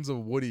he wins a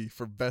Woody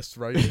for best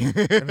writing,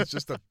 and it's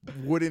just a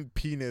wooden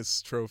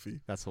penis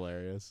trophy. That's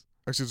hilarious.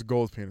 Actually, it's a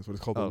gold penis, but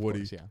it's called Oh, a of Woody.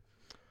 course, yeah.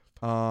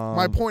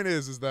 My point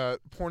is that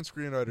porn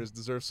screenwriters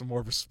deserve some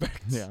more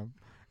respect. Yeah.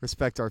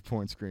 Respect our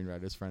porn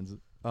screenwriters, friends.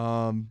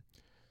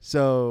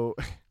 So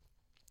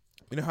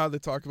You know how they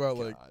talk about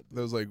God.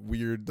 those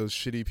weird, those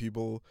shitty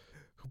people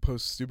who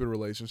post stupid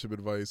relationship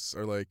advice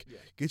are like,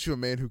 get you a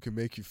man who can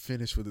make you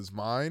finish with his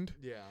mind.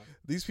 Yeah.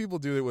 These people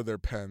do it with their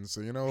pens,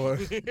 so you know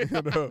what?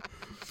 You know,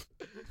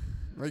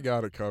 they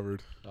got it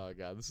covered. Oh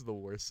god, this is the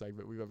worst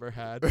segment we've ever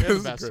had. This The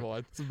is best great. one.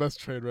 It's the best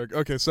train wreck.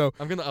 Okay, so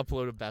I'm gonna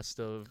upload a best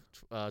of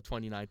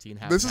 2019.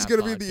 This is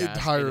gonna be the podcast,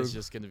 entire- and it's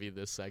just gonna be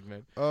this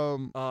segment.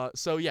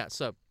 So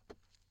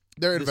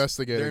they're this-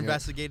 investigating. They're it.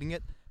 investigating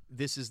it.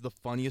 This is the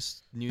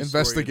funniest news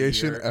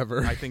Investigation story of the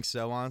year. ever. I think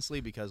so,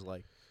 honestly, because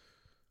like,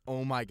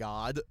 oh my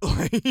god,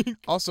 like,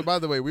 Also, by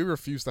the way, we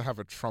refuse to have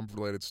a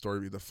Trump-related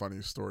story be the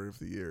funniest story of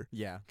the year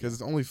yeah, because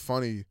it's only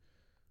funny.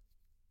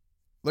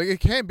 Like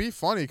it can't be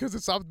funny because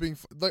it stops being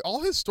like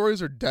all his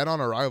stories are dead on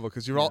arrival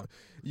because y'all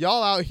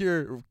out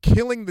here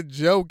killing the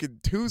joke in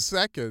 2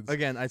 seconds.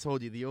 Again, I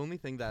told you the only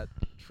thing that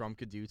Trump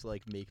could do to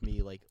like make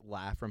me like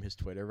laugh from his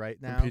Twitter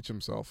right now. Impeach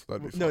himself.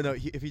 That'd be funny. No.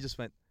 If he just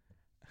went,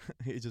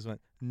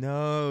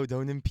 no,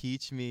 don't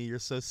impeach me. You're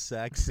so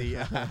sexy.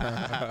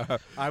 I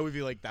would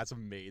be like, that's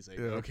amazing.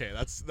 Yeah. Okay,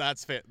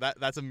 that's fair.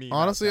 That's a meme.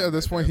 Honestly, outside at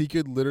this right point, there. he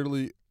could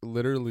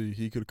literally,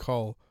 he could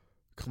call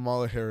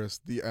Kamala Harris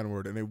the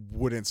N-word, and it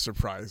wouldn't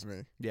surprise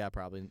me. Yeah,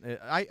 probably.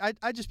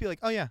 I'd just be like,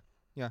 oh yeah.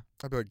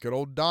 I'd be like, good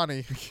old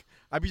Donnie.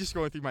 I'd be just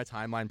going through my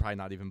timeline, probably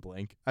not even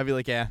blink. I'd be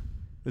like, yeah,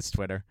 it's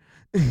Twitter.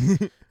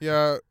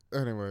 Yeah.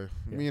 Anyway,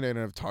 Yeah. me and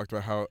Aiden have talked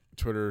about how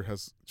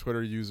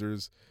Twitter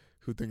users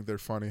who think they're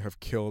funny have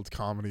killed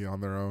comedy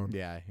on their own.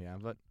 Yeah,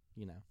 but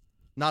you know,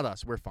 not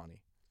us. We're funny.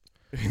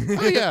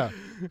 Oh, yeah.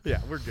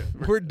 Yeah, we're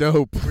good. We're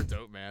dope. We're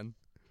dope, man.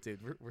 Dude,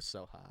 we're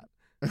so hot.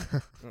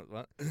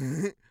 What?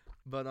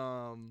 But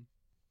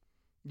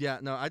yeah,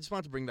 no, I just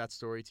wanted to bring that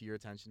story to your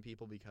attention,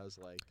 people, because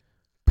like,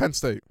 Penn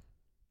State.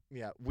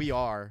 yeah, we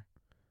are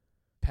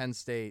Penn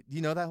State. Do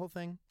you know that whole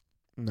thing?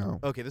 No.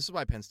 Okay, this is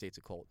why Penn State's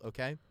a cult,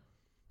 okay?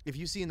 If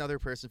you see another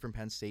person from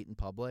Penn State in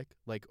public,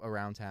 like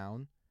around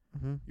town,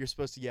 Mm-hmm. you're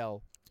supposed to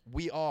yell,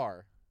 "We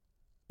are,"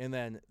 and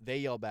then they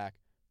yell back,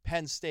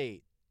 "Penn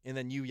State," and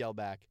then you yell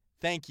back,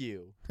 "Thank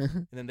you,"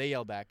 and then they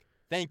yell back,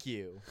 "Thank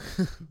you,"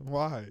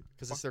 Why?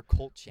 because it's their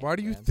cult chant. Why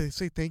do you man.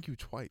 say thank you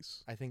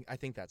twice? I think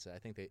that's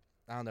it.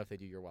 I don't know if they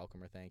do "You're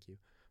welcome" or "Thank you,"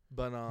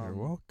 but You're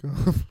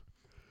welcome.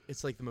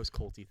 it's like the most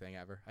culty thing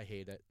ever. I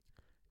hate it.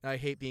 And I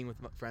hate being with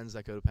friends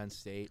that go to Penn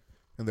State.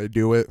 And they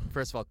do it.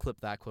 First of all, clip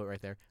that quote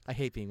right there. I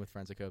hate being with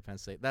friends that go to Penn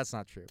State. That's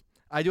not true.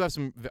 I do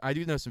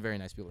know some very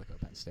nice people that go to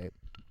Penn State.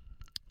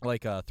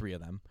 Like 3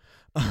 of them.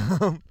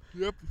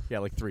 Yep. Yeah,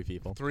 like 3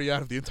 people. 3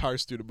 out of the entire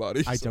student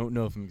body. I don't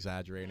know if I'm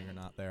exaggerating or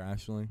not there,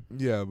 actually.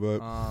 Yeah, but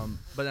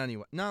But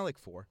anyway, not like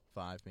 4,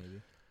 5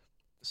 maybe.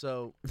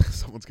 So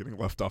someone's getting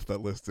left off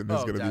that list and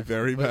it's going to be definitely.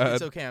 very But bad.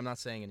 It's okay. I'm not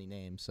saying any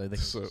names, so they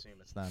can So, just assume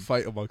it's them.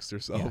 Fight amongst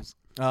yourselves.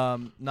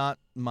 Not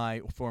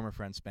my former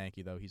friend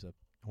Spanky, though. He's a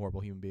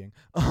horrible human being.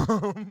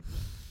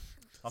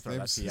 I'll throw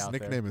that T His out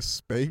nickname there.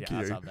 is Yeah, Spanky.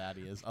 that's how bad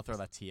he is. I'll throw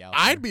that T out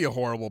I'd there. be a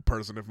horrible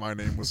person if my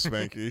name was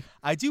Spanky.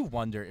 I do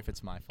wonder if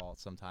it's my fault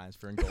sometimes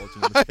for indulging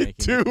in the I Spanky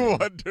do nickname.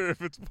 wonder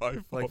if it's my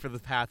fault. Like for the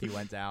path he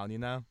went down, you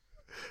know?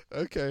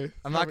 Okay.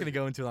 I'm not going to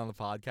go into it on the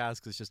podcast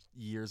because it's just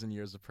years and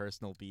years of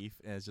personal beef,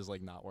 and it's just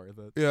like not worth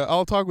it. Yeah,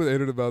 I'll talk with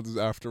Aiden about this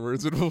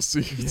afterwards, and we'll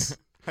see.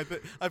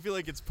 I feel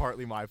like it's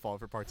partly my fault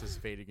for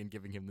participating and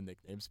giving him the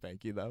nickname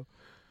Spanky, though.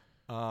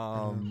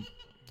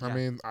 I Yeah.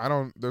 mean,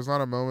 there's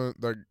not a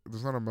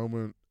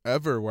moment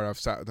ever where I've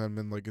sat there and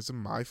been like, is it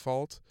my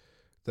fault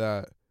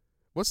that?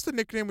 What's the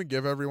nickname we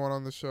give everyone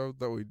on the show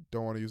that we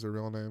don't want to use their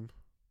real name?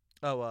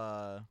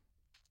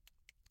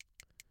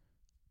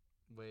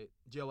 Wait,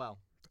 Joel.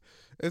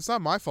 It's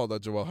not my fault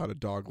that Joel had a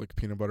dog lick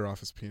peanut butter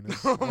off his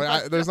penis.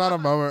 There's not a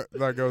moment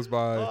that goes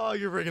by. Oh,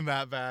 you're bringing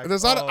that back.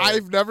 There's not.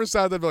 I've never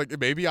said that. Like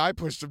maybe I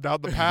pushed him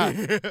down the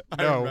path.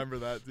 I No. remember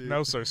that, dude.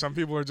 No, sir. Some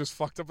people are just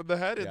fucked up in the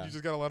head, and Yeah. you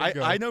just gotta let them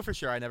go. I know for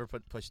sure I never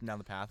pushed him down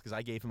the path because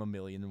I gave him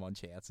 1,000,001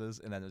 chances,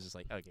 and then it was just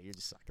like, okay, you're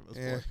just sucking this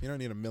Yeah, boy. you don't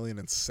need 1,000,000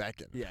 in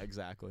second. Yeah,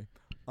 exactly.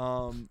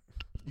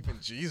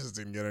 Even Jesus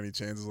didn't get any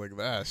chances like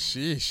that.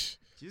 Sheesh.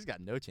 Jesus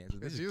got no chances.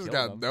 They just Jesus killed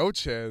got him. no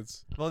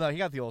chance. Well, no, he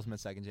got the ultimate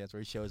second chance where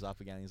he shows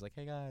up again. And he's like,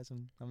 "Hey guys,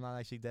 I'm not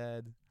actually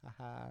dead."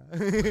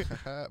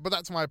 Haha. But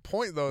that's my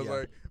point, though. Is Yeah.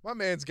 like my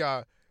man's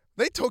got.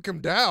 They took him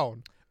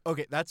down.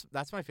 Okay, that's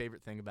my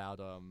favorite thing about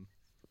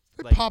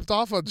They like- popped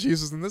off on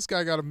Jesus, and this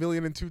guy got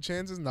 1,000,002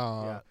 chances.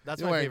 Nah, Yeah,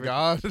 that's you my ain't favorite-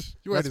 God. You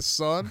ain't that's- his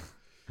son.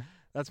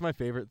 That's my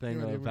favorite thing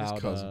You ain't even his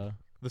about cousin.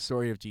 the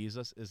story of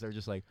Jesus is they're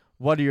just like,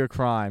 "What are your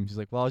crimes?" He's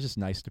like, "Well, I was just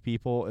nice to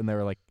people," and they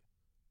were like,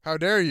 How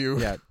dare you?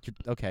 "Yeah,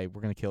 okay, we're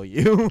gonna kill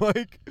you."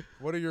 Like,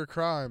 What are your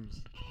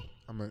crimes?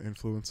 I'm an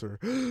influencer.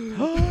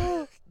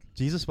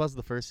 Jesus was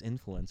the first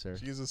influencer.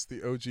 Jesus,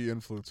 the OG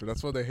influencer.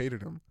 That's why they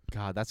hated him.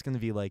 God, that's gonna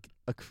be like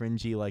a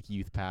cringy like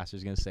youth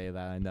pastor's gonna say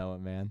that. I know it,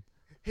 man.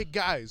 Hey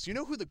guys, you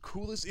know who the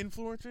coolest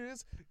influencer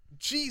is?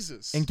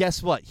 Jesus. And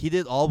guess what? He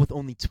did all with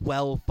only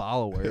 12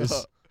 followers.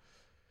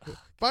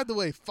 By the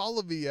way,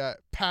 follow me at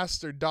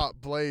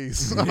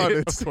pastor.blaze on Of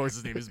Instagram. course,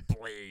 his name is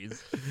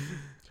Blaze.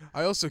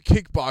 I also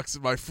kickbox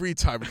in my free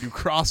time and do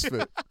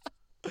CrossFit.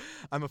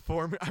 I'm a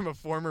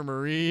former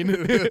Marine.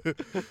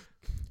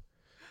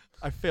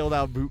 I failed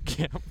out boot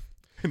camp.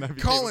 And I became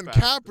a Colin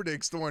pastor.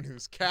 Kaepernick's the one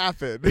who's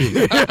capping.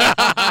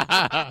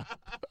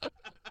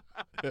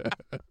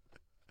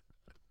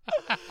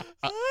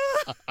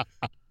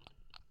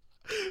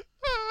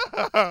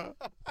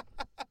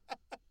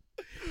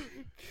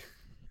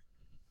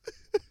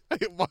 What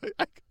the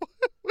fuck?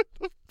 What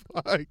the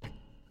fuck?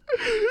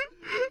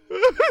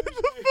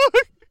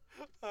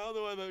 I don't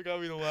know why that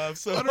got me to laugh.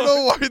 So I don't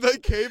know why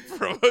that came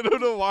from. I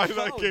don't know why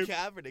that came from.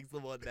 Kaepernick's the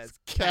one that's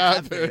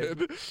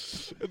Cabin.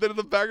 And then in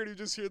the background, you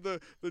just hear the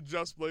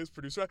Just Blaze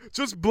producer.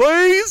 Just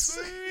Blaze!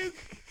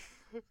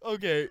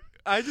 Okay,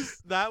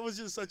 that was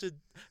just such a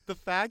the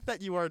fact that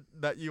you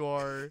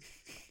are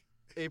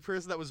a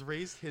person that was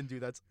raised Hindu.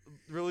 That's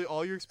really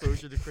all your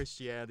exposure to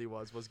Christianity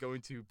was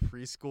going to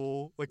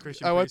preschool, like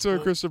Christian. I went to a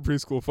preschool. Christian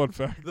preschool. Fun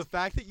fact. The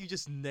fact that you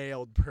just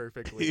nailed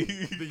perfectly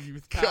the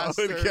youth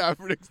pastor. Colin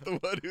Kaepernick's the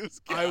one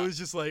who's I was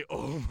just like,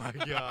 oh my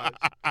god.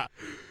 Oh,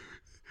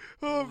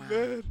 Wow.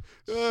 man.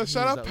 Jeez,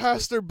 Shout out that was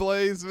Pastor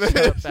Blaze, man.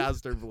 Shout out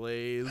Pastor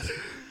Blaze.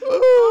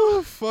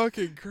 Oh,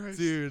 fucking Christ.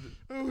 Dude,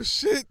 Oh,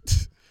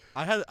 shit.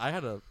 I had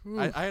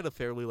a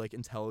fairly like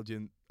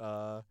intelligent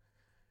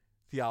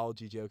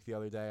theology joke the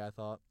other day, I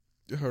thought.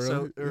 Oh, really?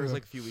 So it was Yeah.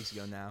 like a few weeks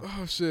ago now.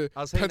 Oh, shit.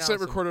 I was hanging Penn out State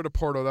with some- recorded a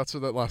porno. That's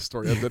where that last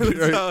story ended. That's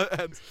Right? how it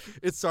ends.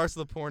 It starts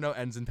with a porno,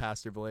 ends in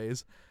Pastor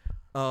Blaze.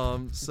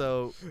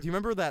 So do you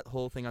remember that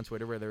whole thing on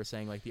Twitter where they were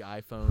saying like the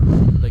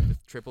iPhone, like the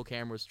triple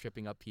camera was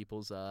tripping up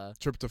people's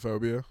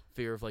Tryptophobia.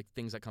 fear of like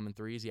things that come in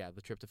threes? Yeah,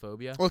 the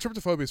tryptophobia. Well,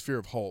 tryptophobia is fear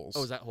of holes.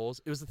 Oh, is that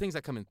holes? It was the things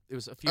that come in. It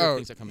was a fear of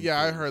things that come in.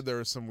 yeah, I threes. heard there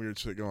was some weird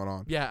shit going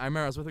on. Yeah, I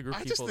remember I was with a group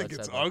I of just people think that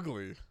it's said like,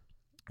 ugly.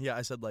 yeah,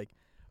 I said like,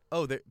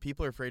 oh,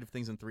 people are afraid of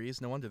things in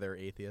threes. No wonder they're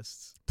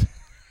atheists.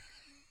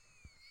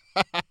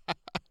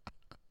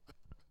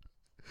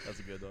 That's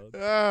a good one.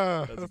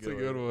 Ah, That's that's a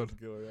good one. That's a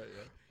good one, right?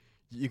 Yeah.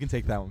 You can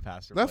take that one,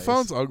 Pastor. That Blaze.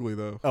 phone's ugly,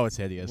 though. Oh, it's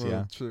hideous. Well,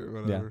 Yeah. Sure,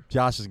 Yeah. whatever.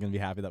 Josh is gonna be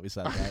happy that we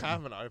said I that.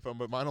 have an iPhone,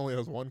 but mine only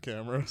has one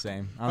camera.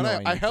 Same. And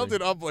I held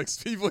it up like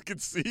so people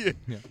could see it.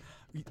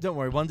 Don't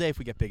worry. One day, if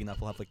we get big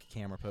enough, we'll have like a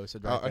camera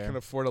posted right I there. can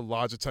afford a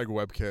Logitech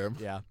webcam.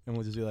 Yeah, and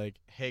we'll just be like,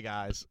 "Hey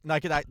guys," and I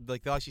could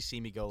like they'll actually see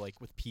me go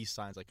like with peace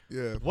signs, like,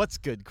 Yeah, "What's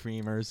good,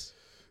 creamers?"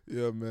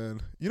 yeah,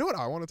 man. You know what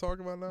I want to talk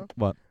about now?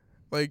 What?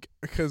 Like,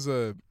 because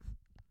for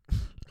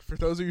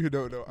those of you who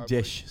don't know,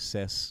 Dish,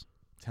 sis.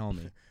 Tell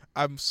me.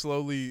 I'm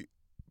slowly,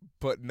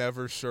 but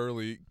never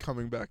surely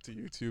coming back to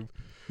YouTube.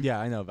 Yeah,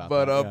 I know about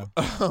But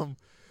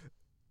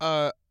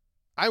that.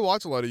 I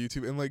watch a lot of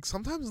YouTube, and like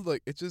sometimes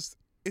like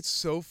it's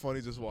so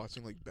funny just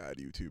watching like bad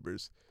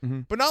YouTubers,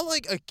 Mhm. but not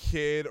like a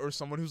kid or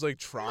someone who's like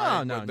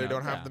trying, No, but they no,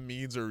 don't yeah. have the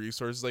means or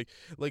resources. Like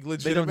They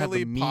don't have legitimately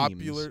the memes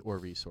popular. or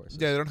resources.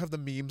 Yeah, they don't have the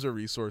memes or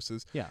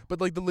resources. Yeah. But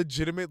like the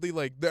legitimately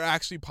like they're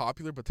actually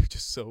popular, but they're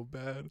just so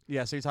bad.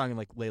 Yeah, so you're talking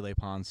like Lele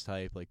Pons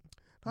type, like.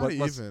 Not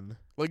Let's- even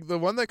like the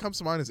one that comes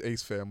to mind is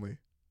Ace Family.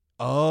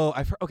 Oh,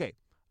 okay.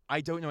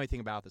 I don't know anything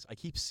about this. I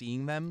keep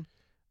seeing them.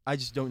 I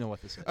just don't know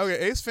what this is. Okay,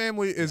 Ace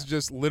Family is Yeah.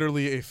 just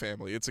literally a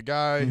family. It's a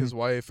guy, Mhm. his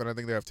wife, and I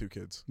think they have 2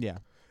 kids. Yeah.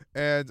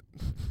 And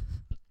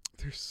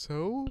they're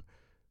so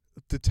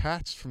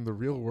detached from the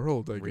real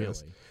world, I Really?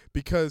 guess.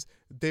 Because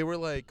they were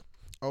like,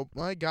 oh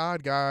my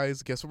God,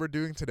 guys, guess what we're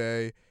doing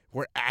today?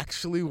 We're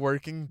actually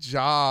working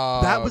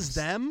jobs. That was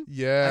them?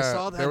 Yeah. I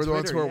saw that They were on the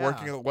ones who Twitter, were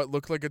working yeah. at what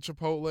looked like a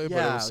Chipotle, but it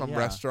Yeah, was some yeah.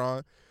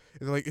 restaurant.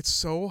 And they're like, it's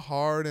so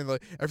hard. And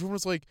like everyone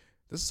was like,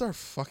 this is our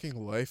fucking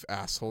life,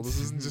 asshole. This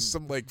isn't just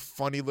some like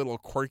funny little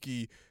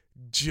quirky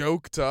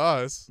joke to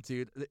us.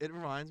 Dude, it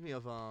reminds me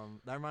of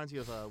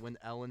when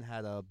Ellen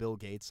had Bill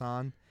Gates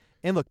on.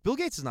 And look, Bill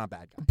Gates is not a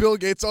bad guy. Bill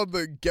Gates on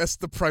the guess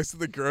the price of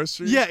the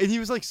groceries. Yeah, and he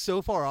was like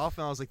so far off,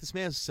 and I was like, this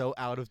man is so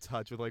out of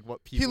touch with like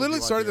what people. He literally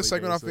do on started the daily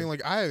segment off basis. being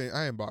like,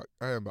 I ain't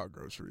bought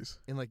groceries.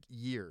 in like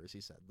years,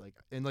 he said, like,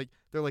 and like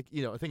they're like,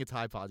 I think a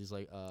Tide Pod. He's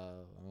like, I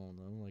don't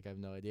know, like I have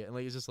no idea, and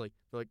like it's just like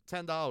they're like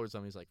 $10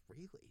 on. He's like,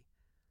 really?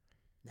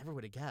 Never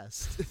would have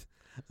guessed.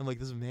 I'm like,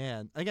 this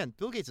man again.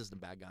 Bill Gates isn't a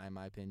bad guy in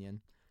my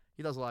opinion.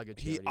 He does a lot of good.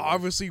 He charity work.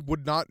 obviously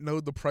would not know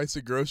the price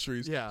of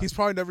groceries. Yeah. He's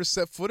probably never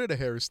set foot at a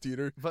Harris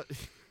Teeter.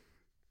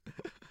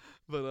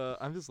 But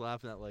I'm just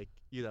laughing at like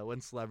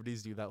when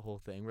celebrities do that whole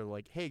thing where they're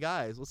like, hey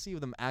guys, let's see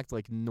them act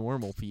like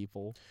normal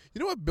people. You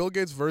know what Bill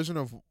Gates' version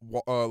of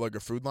like a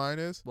Food Lion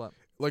is? What?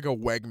 Like a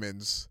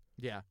Wegmans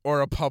Yeah,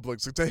 or a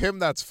Publix. Like, to him,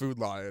 that's Food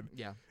Lion.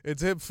 yeah. And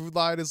to him, Food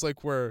Lion is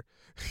like where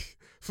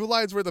Food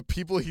Lion's where the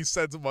people he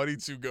sends money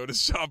to go to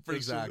shop for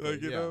Exactly, shit.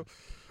 Like, you yeah. know?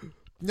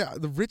 Yeah,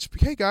 the rich.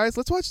 Hey guys,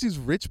 let's watch these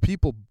rich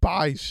people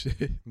buy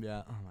shit.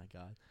 Yeah. Oh my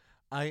god.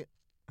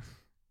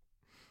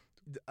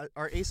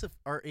 Are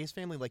Ace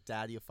Family like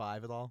Daddy of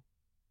 5 at all?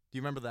 Do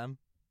you remember them?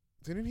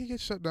 Didn't he get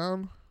shut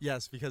down?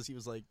 Yes, because he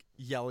was like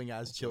yelling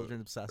at his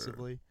children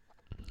obsessively.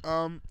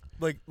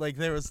 Like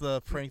there was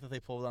the prank that they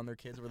pulled on their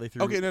kids where they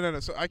threw. Okay, no.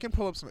 So I can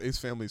pull up some Ace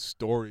Family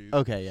stories.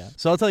 Okay, yeah.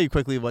 So I'll tell you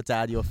quickly what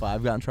Daddy of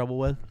 5 got in trouble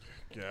with.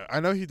 Yeah, I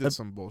know he did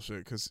some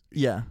bullshit because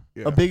Yeah.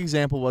 Yeah. A big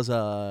example was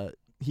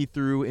he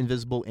threw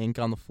invisible ink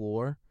on the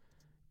floor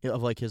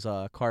of like his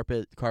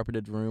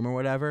carpeted room or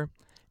whatever,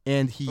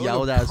 and he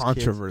yelled at his kids.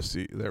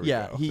 controversy. There we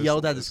Yeah, go. he This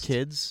yelled at his list.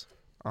 kids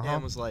Uh-huh.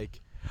 and was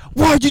like,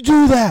 why'd you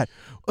do that?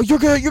 Oh, you're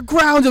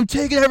grounded. I'm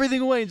taking everything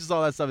away. And just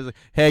all that stuff. He's like,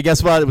 hey,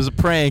 guess what? It was a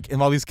prank.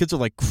 And all these kids are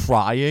like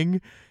crying.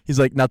 He's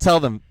like, now tell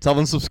them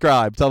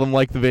subscribe, tell them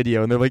like the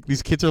video. And they're like,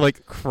 these kids are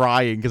like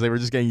crying because they were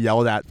just getting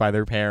yelled at by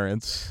their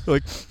parents. They're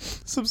like,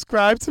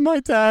 subscribe to my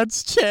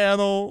dad's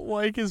channel,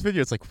 like his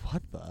video. It's like,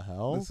 what the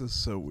hell? This is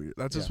so weird.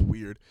 That's just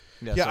weird.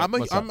 Yeah, Yeah,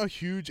 so I'm a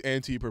huge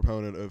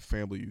anti-proponent of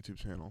family YouTube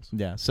channels.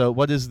 Yeah. So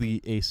what is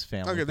the Ace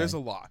family? Okay, there's a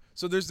thing? lot.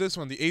 So there's this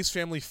one, the Ace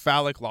Family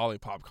Phallic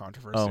Lollipop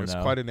Controversy. Oh, It's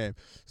no. quite a name.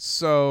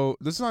 So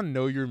this is on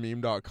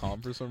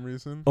knowyourmeme.com for some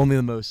reason. Only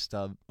the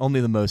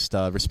most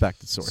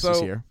respected sources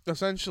So here.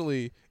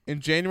 essentially, in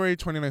January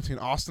 2019,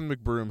 Austin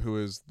McBroom, who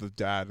is the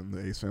dad in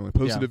the Ace Family,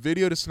 posted Yeah. a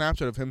video to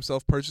Snapchat of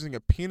himself purchasing a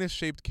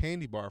penis-shaped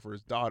candy bar for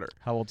his daughter.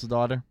 How old's the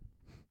daughter?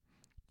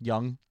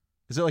 Young.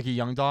 Is it like a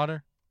young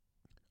daughter?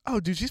 Oh,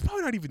 dude, she's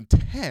probably not even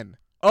 10.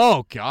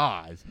 Oh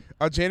God.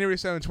 On January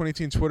 7,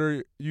 2018,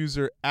 Twitter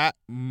user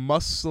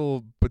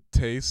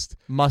 @musclebutaste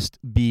Must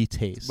be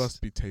taste.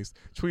 must be taste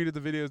tweeted the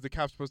video as the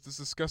caption post, this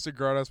disgusting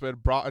grown-ass man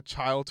brought a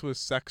child to a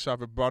sex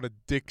shop and brought a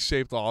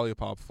dick-shaped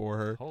lollipop for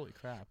her. Holy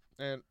crap.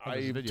 And Oh,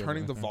 there's a I'm video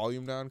turning of the it.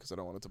 volume down because I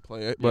don't want it to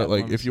play it. Yeah, But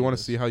let like, me if you see want to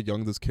this. see how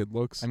young this kid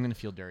looks, I'm gonna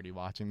feel dirty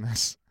watching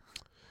this.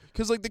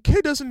 because like the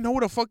kid doesn't know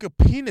what a fucking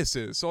penis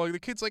is. So like the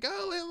kid's like,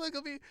 oh, look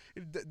at me.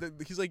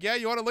 He's like, yeah,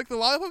 you want to lick the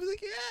lollipop? He's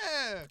like,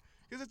 yeah,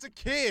 because it's a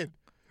kid.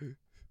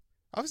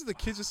 Obviously, the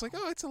kid's just like,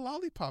 oh, it's a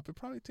lollipop. It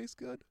probably tastes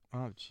good.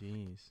 Oh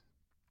jeez.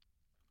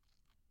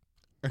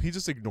 And he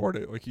just ignored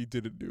it. Like he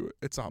didn't do it.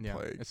 It's not Yeah,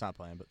 playing. it's not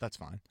playing, but that's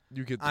fine.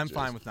 You get. The I'm gist.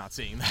 fine with not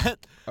seeing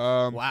that.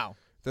 Wow.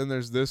 Then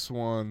there's this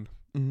one.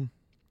 Mm-hmm.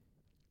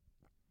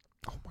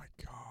 Oh my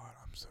god,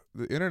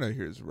 the internet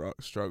here is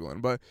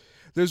struggling. But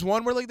there's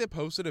one where like they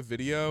posted a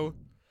video,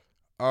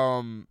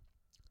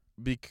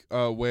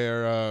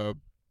 where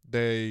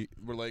they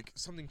were like,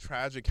 something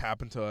tragic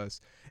happened to us,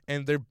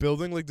 and they're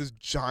building like this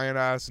giant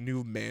ass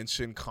new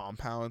mansion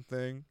compound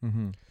thing,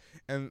 Mm-hmm.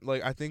 and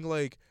like I think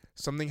like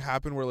something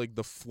happened where like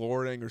the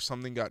flooring or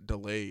something got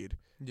delayed.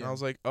 And I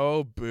was like,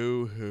 oh,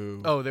 boo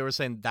hoo. Oh, they were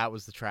saying that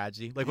was the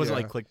tragedy. Like, wasn't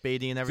it like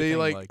clickbaity and everything? They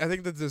like I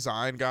think the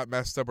design got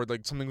messed up, or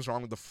like something was wrong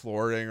with the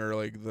flooring, or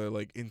like the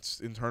like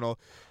internal.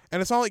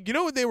 And it's not like,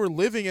 they were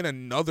living in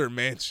another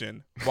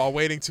mansion while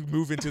waiting to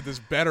move into this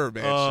better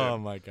mansion. Oh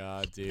my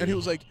god, dude. And he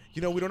was like,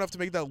 we don't have to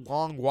make that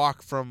long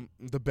walk from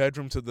the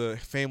bedroom to the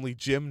family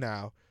gym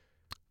now.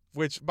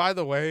 Which, by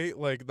the way,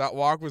 like that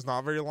walk was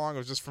not very long. It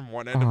was just from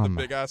one end of the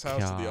big ass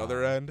house to the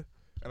other end.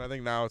 And I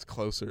think now it's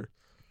closer.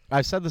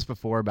 I've said this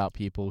before about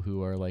people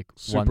who are like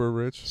Super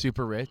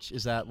rich.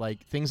 Is that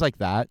like things like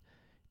that?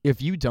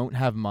 If you don't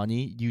have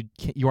money,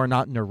 you are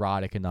not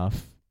neurotic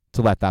enough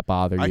to let that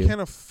bother you. I can't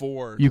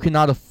afford. You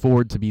cannot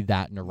afford to be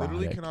that neurotic.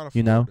 Literally cannot afford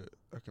you know? it.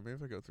 Okay, maybe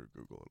if I go through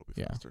Google, it'll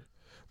be Yeah. faster.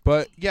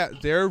 But yeah,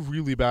 they're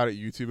really bad at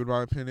YouTube in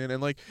my opinion. And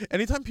like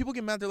anytime people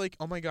get mad, they're like,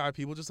 "Oh my god,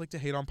 people just like to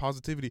hate on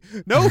positivity."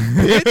 No,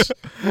 bitch.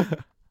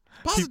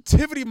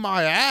 Positivity,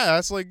 my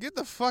ass. Like, get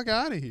the fuck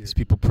out of here. These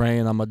people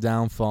praying on my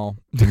downfall.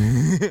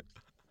 I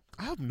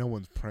hope no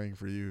one's praying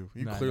for you.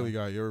 You No, I clearly know.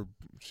 got your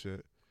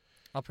shit.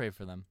 I'll pray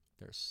for them.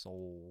 Their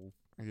soul.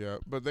 Yeah,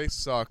 but they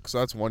suck. So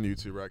that's one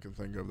YouTuber I can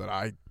think of that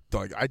I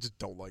like. I just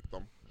don't like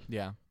them.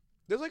 Yeah.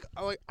 There's like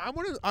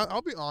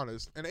I'll be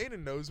honest, and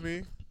Aiden knows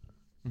me,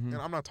 Mm-hmm.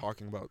 and I'm not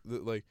talking about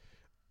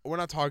we're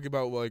not talking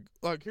about like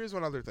here's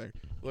one other thing.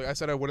 Like I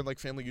said, I wouldn't like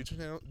family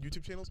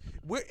YouTube channels.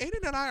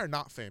 Aiden and I are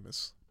not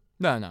famous.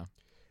 No.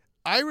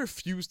 I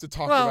refuse to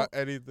talk Well, about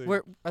anything.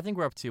 I think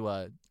we're up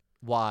to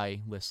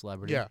Y list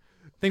celebrity. Yeah.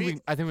 I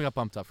think we got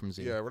bumped up from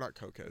Z. Yeah, we're not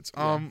cokeheads.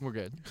 Yeah, we're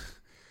good.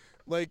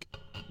 Like,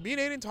 me and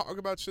Aiden talk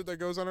about shit that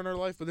goes on in our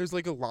life, but there's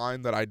like a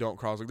line that I don't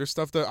cross. Like, there's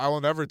stuff that I will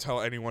never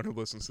tell anyone who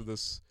listens to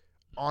this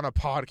on a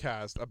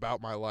podcast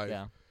about my life.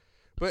 Yeah.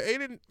 But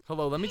Aiden,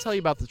 Hello, let me tell you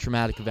about the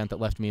traumatic event that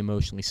left me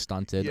emotionally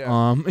stunted. Yeah.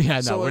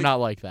 No, So, we're like- not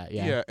like that.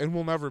 Yeah. yeah, and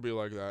we'll never be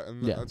like that,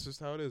 and Yeah. that's just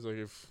how it is. Like,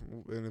 if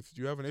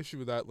you have an issue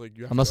with that, like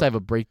you have Unless to, I have a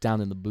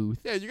breakdown in the booth.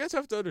 yeah, you guys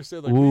have to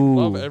understand. Like, we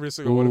love every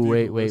single one of you.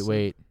 who listen.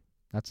 Wait.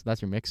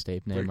 That's your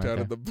mixtape name Breakdown right in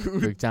there. the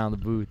booth. Breakdown the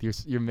booth.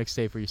 Your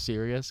mixtape where you're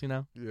serious, you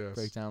know? Yes.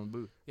 Breakdown the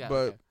booth. Yeah. But-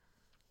 okay.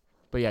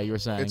 But yeah, you were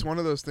saying. It's one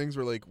of those things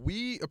where like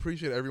we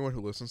appreciate everyone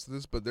who listens to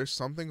this, but there's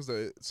some things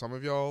that some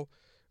of y'all,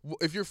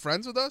 if you're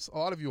friends with us, a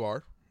lot of you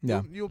are.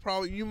 Yeah.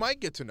 You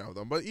might get to know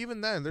them, but even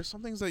then, there's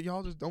some things that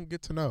y'all just don't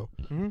get to know.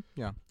 Mm-hmm.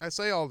 Yeah. I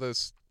say all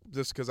this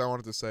just because I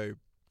wanted to say,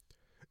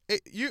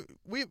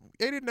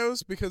 Aiden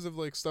knows because of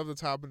like stuff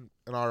that's happened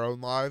in our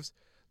own lives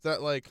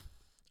that like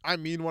I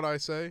mean what I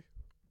say.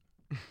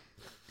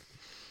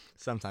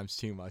 Sometimes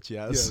too much,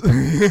 yes.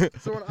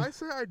 So when I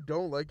say I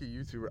don't like a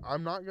YouTuber,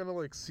 I'm not gonna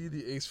like see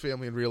the Ace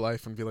family in real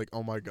life and be like,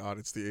 oh my god,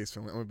 it's the Ace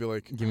family. I'm gonna be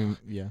like, I'm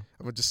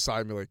gonna just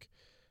sigh and be like,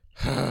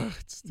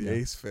 it's the Yeah.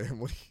 Ace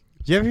family.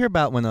 Did you ever hear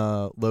about when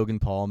Logan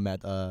Paul met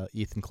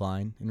Ethan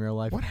Klein in real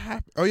life? What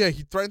happened? Oh yeah,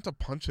 he threatened to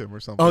punch him or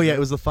something. Oh yeah, it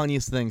was the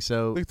funniest thing.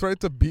 So They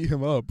threatened to beat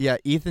him up. yeah,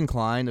 Ethan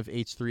Klein of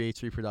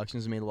H3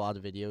 Productions made a lot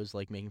of videos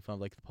like making fun of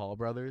like the Paul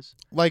brothers.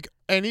 Like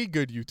any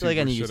good YouTuber Like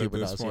any should at YouTuber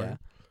this does, point.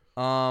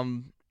 yeah.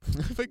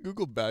 If I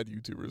Google bad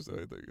YouTubers, though,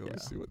 I think let me Yeah.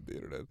 see what the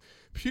internet.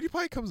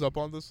 PewDiePie comes up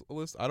on this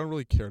list. I don't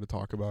really care to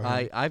talk about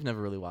him. I've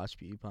never really watched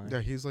PewDiePie. Yeah,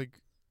 he's like.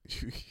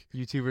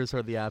 YouTubers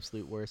are the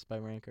absolute worst by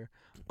ranker.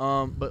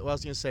 But what I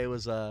was gonna say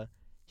was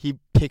he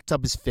picked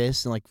up his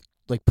fist and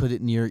like put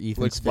it near Ethan's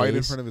like face. right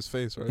in front of his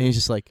face, right? And he's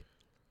just like,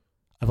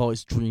 I've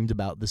always dreamed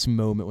about this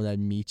moment when I'd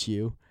meet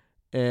you.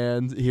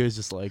 And he was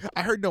just like,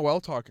 I heard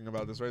Noel talking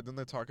about this, right? Didn't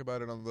they talk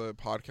about it on the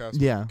podcast?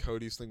 Yeah. When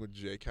Cody's thing with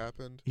Jake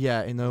happened.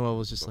 yeah, and Noah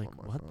was just Stuff like,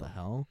 on my what the phone.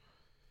 hell?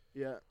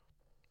 Yeah.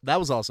 That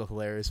was also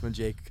hilarious when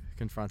Jake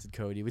confronted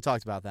Cody. We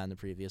talked about that in the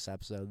previous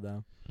episode,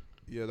 though.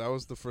 Yeah, that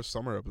was the first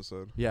summer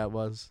episode. Yeah, it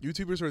was.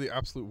 YouTubers are the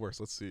absolute worst.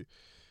 Let's see.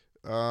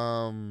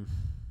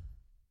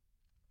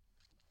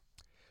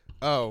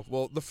 Oh,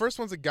 well, the first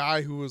one's a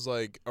guy who was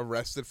like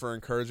arrested for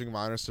encouraging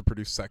minors to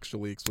produce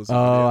sexually explicit Oh,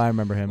 videos. I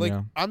remember him, Like,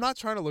 yeah. I'm not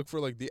trying to look for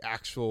like the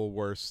actual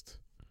worst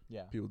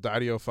Yeah. people.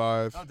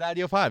 Daddy05, Oh,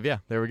 Daddy05, yeah.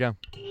 There we go.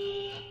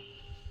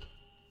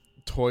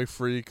 Toy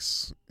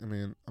Freaks. I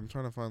mean, I'm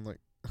trying to find like.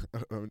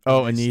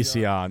 Oh,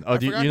 Onision. Oh, I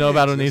do forgot you know he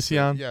about existed.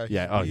 Onision? Yeah,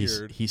 Yeah. he's Oh,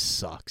 weird. he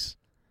sucks.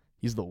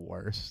 He's the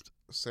worst.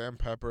 Sam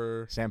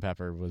Pepper. Sam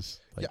Pepper was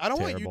like, Yeah, I don't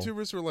terrible. want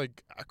YouTubers who are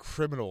like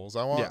criminals.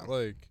 I want Yeah.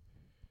 like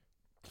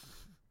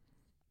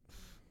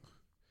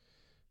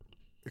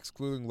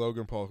excluding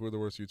Logan Paul. Who are the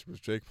worst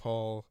YouTubers? Jake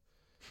Paul,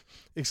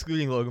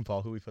 Excluding Logan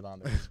Paul, who we put on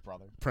there, his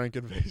brother. Prank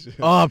Invasion.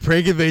 Oh,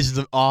 Prank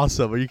Invasion's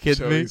awesome. Are you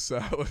kidding Joey me?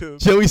 Salad,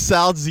 Joey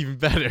Salad's even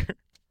better.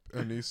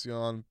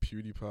 Onision,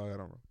 PewDiePie. I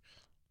don't know.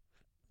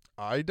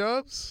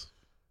 iDubbbz.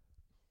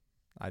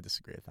 I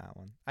disagree with that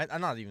one. I'm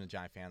not even a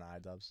giant fan of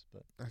iDubbbz,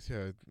 but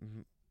Yeah.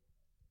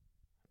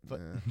 But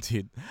yeah.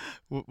 dude,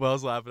 what I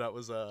was laughing at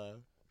was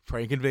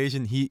Prank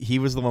Invasion. He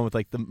was the one with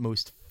like the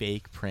most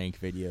fake prank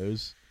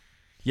videos.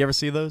 You ever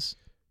see those?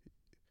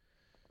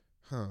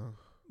 Huh.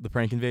 The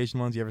Prank Invasion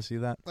ones. You ever see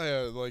that?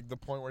 Yeah, like the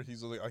point where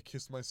he's like, "I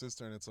kissed my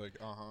sister," and it's like,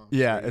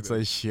 Yeah, sure you it's did.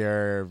 like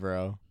sure,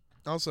 bro.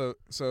 Also,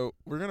 so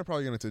we're gonna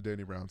probably get into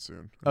Danny Brown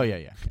soon. Oh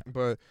yeah.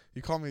 But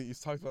you called me. You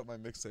talked about my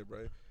mixtape,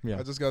 right? Yeah.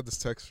 I just got this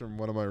text from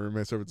one of my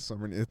roommates over the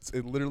summer, and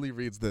it literally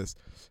reads this: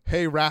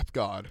 "Hey, rap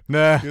god,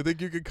 Nah. you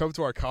think you could come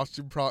to our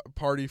costume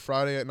party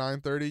Friday at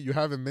 9:30? You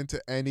haven't been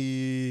to any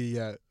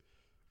yet.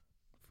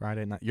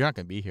 Friday night. You're not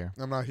gonna be here.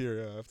 I'm not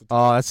here. Yeah, I have to.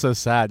 Oh, that's so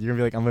sad. You're gonna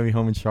be like, I'm gonna be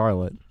home in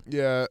Charlotte.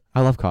 Yeah,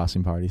 I love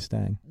costume parties.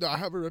 Dang. no, I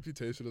have a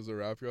reputation as a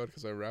rap god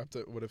because I rapped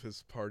at one of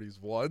his parties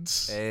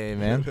once. Hey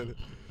man.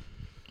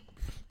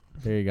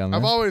 There you go, man.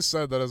 I've always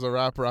said that as a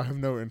rapper, I have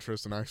no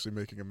interest in actually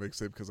making a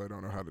mixtape because I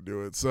don't know how to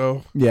do it.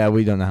 So Yeah,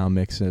 we don't know how to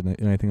mix it and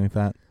anything like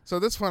that.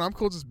 at this point, I'm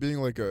cool just being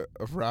like a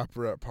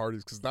rapper at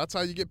parties because that's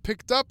how you get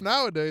picked up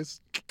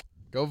nowadays.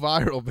 Go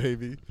viral,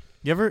 baby.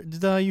 You ever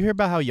did you hear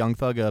about how Young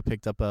Thug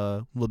picked up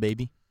a Lil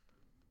Baby?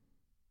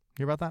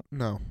 Hear about that?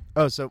 No,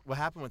 Oh, so what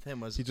happened with him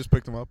was he just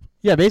picked him up.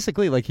 yeah,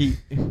 basically like he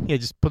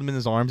just put him in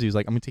his arms. He was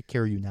like, I'm gonna take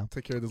care of you now.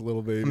 Take care of this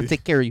little baby. I'm gonna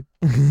take care of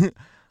you.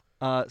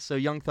 So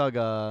Young Thug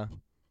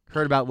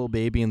heard about Lil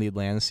Baby in the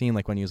Atlanta scene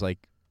like when he was like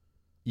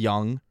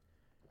young,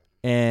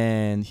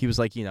 and he was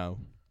like,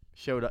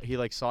 showed up. He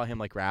like saw him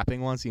like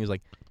rapping once, and he was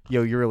like,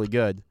 "Yo, you're really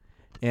good."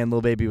 And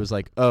Lil Baby was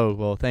like, "Oh,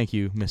 well, thank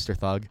you, Mr.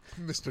 Thug,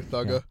 Mr.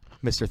 Thugga.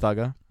 Mr.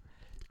 Thugga."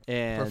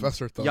 And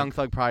Professor Thug. Young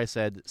Thug probably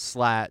said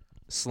slat,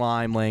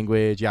 slime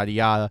language, yada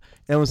yada,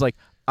 and was like,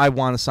 "I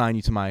want to sign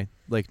you to my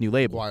like new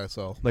label."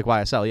 YSL. Like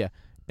YSL, yeah.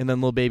 And then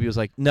Lil Baby was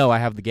like, "No, I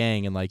have the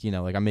gang, and like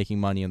like I'm making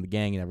money in the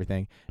gang and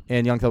everything."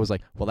 And Young Thug was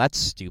like, "Well, that's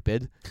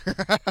stupid.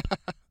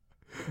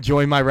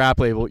 Join my rap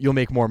label, you'll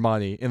make more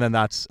money." And then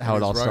that's how it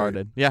he's all right.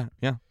 started. Yeah.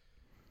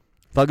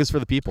 Thug is for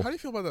the people. How do you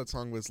feel about that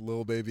song with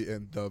Lil Baby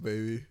and Da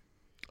Baby?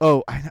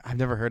 Oh, I've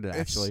never heard it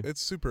actually.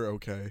 It's super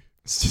okay.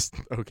 It's just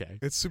okay.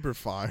 It's super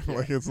fine.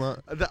 Like it's not.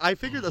 I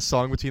figured a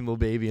song between Lil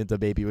Baby and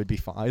DaBaby would be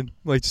fine.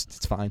 Like, just,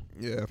 it's fine.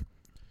 Yeah.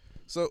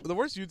 So the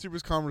worst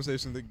YouTubers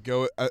conversation that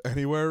go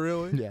anywhere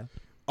really. Yeah.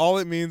 All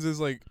it means is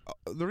like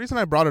the reason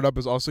I brought it up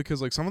is also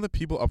because like some of the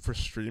people up for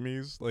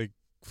streamies like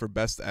for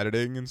best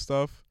editing and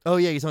stuff. Oh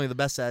yeah, you told me the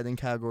best editing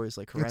category is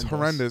like horrendous. It's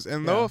horrendous.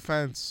 And Yeah. no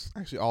offense,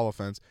 actually all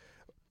offense.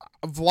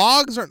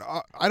 Vlogs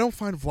are. I don't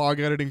find vlog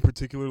editing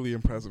particularly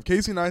impressive.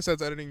 Casey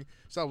Neistat's editing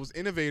style was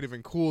innovative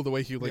and cool the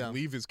way he Yeah.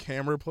 leave his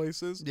camera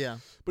places. Yeah.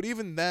 But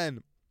even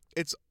then,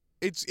 it's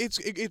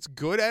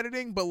good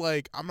editing, but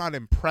like I'm not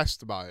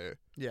impressed by it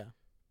Yeah.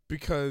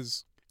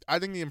 because I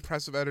think the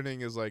impressive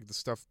editing is like the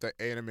stuff that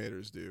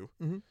animators do,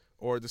 Mhm.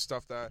 or the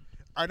stuff that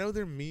I know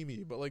they're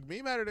memey, but like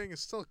meme editing is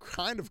still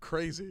kind of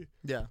crazy.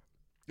 Yeah.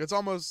 It's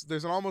almost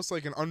there's almost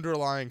like an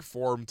underlying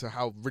form to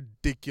how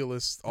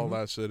ridiculous all Mhm.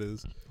 that shit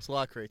is. It's a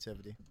lot of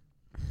creativity.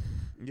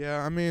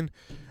 Yeah, I mean,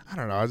 I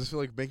don't know. I just feel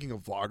like making a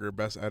vlogger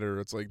best editor.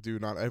 It's like,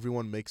 dude, not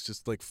everyone makes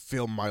just like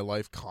film my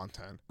life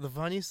content. The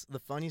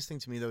funniest thing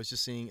to me though is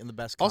just seeing in the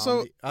best Also,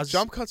 comedy. I was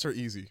jump cuts are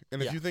easy,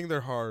 and if Yeah. you think they're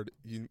hard,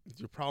 you're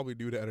probably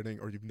new to editing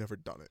or you've never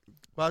done it.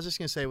 What I was just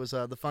gonna say was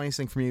the funniest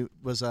thing for me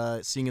was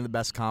seeing in the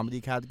best comedy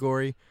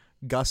category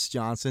Gus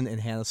Johnson and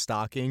Hannah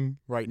Stocking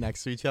right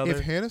next to each other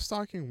If Hannah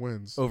Stocking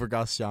wins, over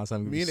Gus Johnson,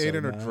 I'm gonna me be and so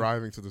Aiden are mad.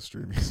 driving to the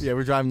streamies. Yeah,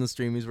 we're driving the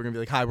streamies. We're gonna be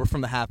like, "Hi, we're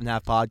from the Half and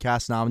Half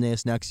podcast. Nominate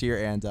us next year."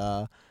 And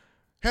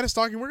Hannah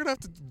Stocking,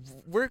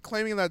 we're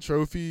claiming that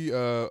trophy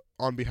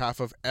on behalf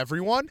of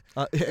everyone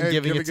and and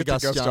giving it to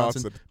Gus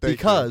Johnson Thank you.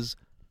 because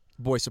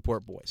boys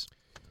support boys.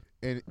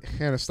 And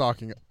Hannah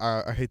Stocking,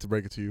 I hate to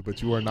break it to you,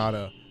 but you are not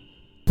a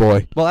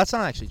boy. Well, that's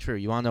not actually true.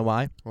 You want to know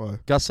why?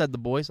 What? Gus said the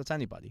boys. That's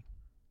anybody.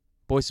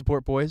 Boys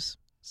support boys.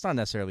 It's not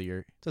necessarily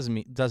your.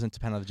 Doesn't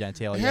depend on the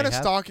genitalia. Hannah you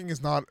have. Stocking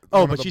is not.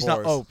 Oh, one but of the she's boys.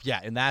 not. Oh,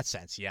 yeah. In that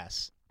sense,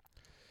 yes.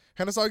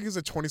 Hannah Stocking is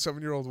a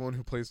 27-year-old woman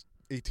who plays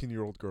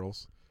 18-year-old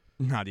girls.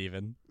 Not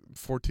even.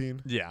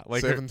 14, Yeah,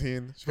 like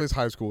 17. She plays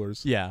high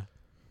schoolers. yeah,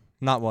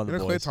 not one You of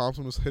know the Klay boys.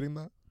 Thompson was hitting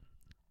that?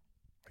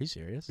 Are you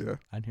serious? Yeah.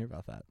 I didn't hear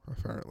about that.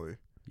 Apparently.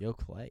 Yo,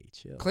 Clay,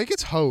 chill. Clay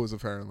gets hoes,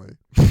 apparently.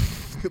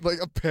 Like,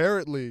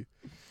 apparently.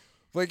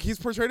 Like, he's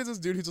portrayed as this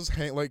dude who just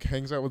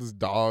hangs out with his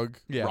dog,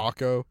 Yeah.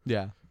 Rocco.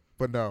 Yeah.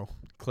 But no.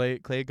 Clay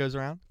goes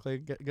around. Clay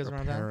goes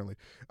around town. Apparently.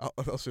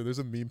 I'll show you. There's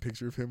a meme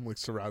picture of him, like,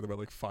 surrounded by,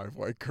 like, 5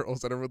 white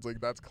girls. And everyone's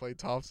like, that's Klay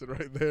Thompson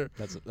right there.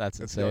 That's That's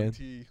Young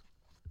insane. T.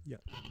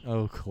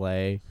 Oh,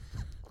 Clay.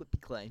 Clippy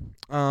Clay.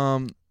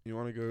 You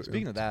want to go?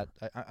 Speaking of that,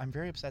 I'm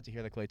very upset to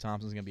hear that Klay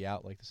Thompson's gonna be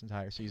out like this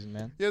entire season,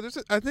 man. Yeah,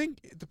 I think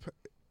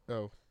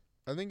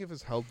I think if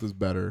his health is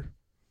better,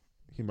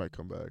 he might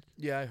come back.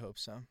 Yeah, I hope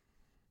so.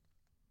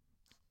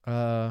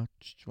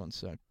 Just 1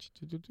 sec.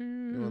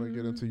 You want to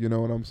get into you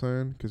know what I'm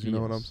saying? Because you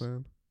know what I'm Yes.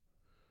 saying?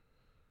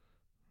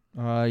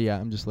 Yeah,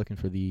 I'm just looking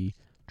for the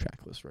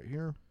track list right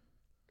here.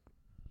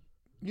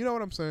 You know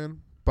what I'm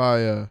saying?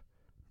 By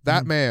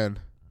that Mhm. man,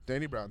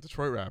 Danny Brown,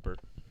 Detroit rapper.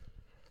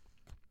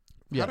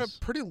 Yes. Had a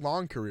pretty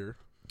long career.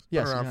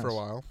 Yes, Been he around for a has.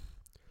 while.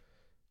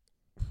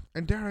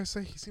 And dare I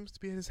say, he seems to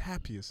be at his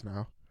happiest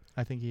now.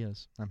 I think he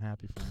is. I'm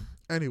happy for him.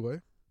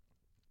 Anyway,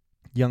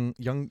 Young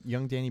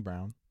Danny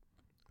Brown.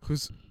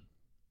 who's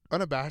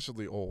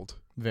unabashedly old.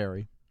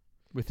 Very.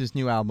 With his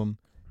new album,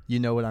 You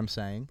Know What I'm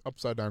Saying.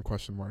 Upside down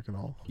question mark and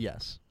all.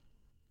 Yes.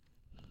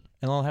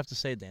 And all I have to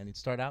say, Danny, to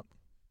start out,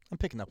 I'm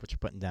picking up what you're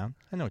putting down.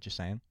 I know what you're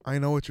saying. I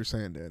know what you're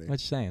saying, Danny. What you're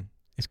saying.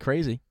 It's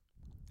crazy.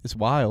 It's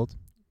wild.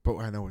 But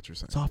I know what you're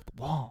saying. It's off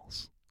the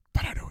walls.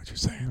 But I know what you're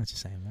I know saying. what you're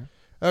saying, man.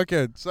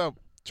 Okay, so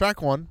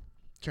track 1,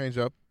 Change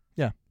Up.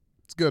 Yeah.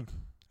 It's good.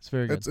 It's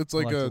very good. It's I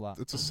like liked it a lot.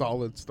 it's a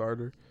solid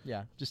starter.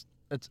 Yeah, just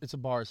it's a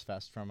bars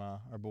fest from our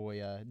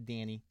boy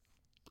Danny.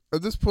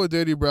 At this point,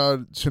 Danny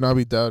Brown should not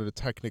be doubted,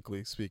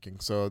 technically speaking.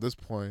 So at this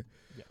point,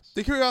 Yes.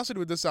 the curiosity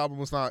with this album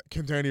was not,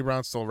 can Danny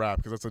Brown still rap?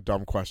 Because that's a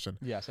dumb question.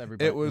 Yes,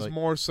 everybody. It was like,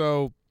 more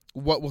so,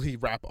 what will he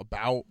rap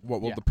about?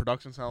 What will Yeah. the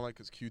production sound like?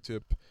 Because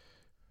Q-Tip,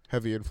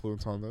 heavy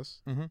influence on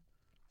this. Mm-hmm.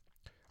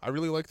 I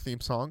really like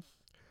Theme Song.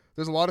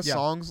 There's a lot of Yeah.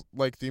 songs,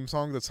 like Theme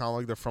Song, that sound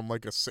like they're from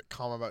like a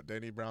sitcom about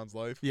Danny Brown's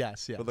life.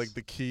 Yes, yes. But like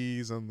the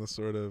keys and the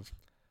sort of...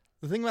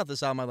 The thing about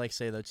this album I like to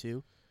say though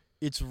too,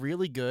 it's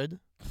really good.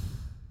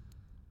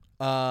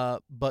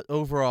 But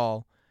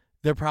overall,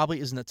 there probably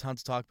isn't a ton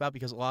to talk about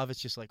because a lot of it's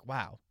just like,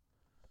 wow,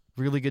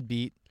 really good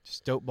beat,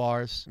 just dope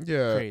bars,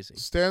 Yeah. crazy.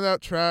 Standout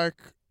track,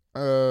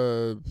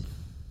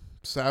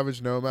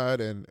 Savage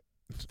Nomad, and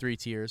 3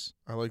 Tears.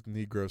 I like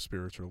Negro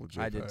Spiritual with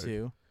I did JPEG.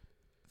 too.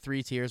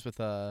 3 Tears with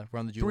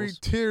Run the 3 Jewels.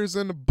 tears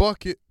in a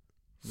bucket.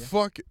 Yeah.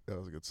 Fuck it. That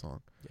was a good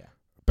song. Yeah.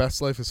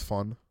 Best Life is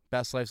fun.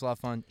 Best Life's a lot of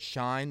fun.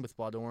 Shine with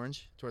Blood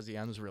Orange towards the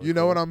end was really You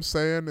know cool. what I'm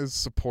saying is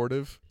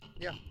supportive.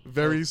 Yeah.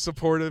 Very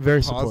supportive. Very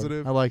and supportive.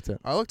 positive. I liked it.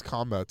 I liked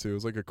Combat too. It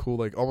was like a cool,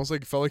 like almost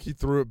like felt like he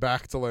threw it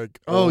back to like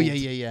Oh, old, yeah,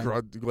 yeah,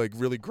 yeah. like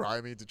really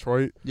grimy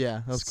Detroit. Yeah,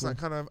 that was It's cool.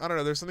 kind of, I don't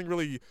know. There's something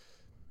really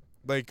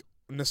like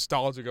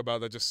nostalgic about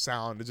that. Just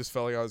sound. It just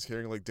felt like I was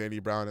hearing like Danny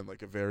Brown in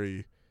like a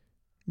very,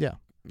 Yeah.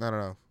 I don't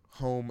know,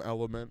 home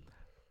element.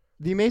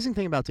 The amazing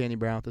thing about Danny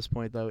Brown at this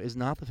point, though, is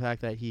not the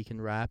fact that he can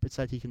rap. It's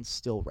that he can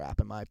still rap,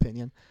 in my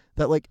opinion.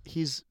 That, like,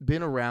 he's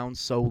been around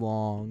so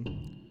long,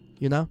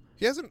 you know?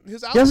 He hasn't.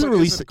 His He output hasn't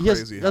released. isn't He has,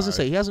 crazy doesn't high.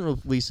 say he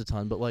hasn't released a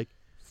ton, but like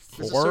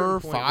there's a certain 4 or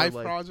point where, 5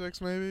 like- projects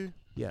maybe.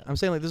 Yeah, I'm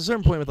saying like there's a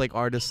certain point with like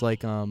artists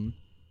like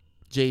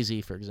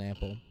Jay-Z, for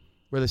example,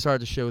 where they started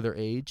to show their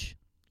age.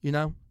 You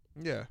know?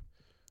 Yeah.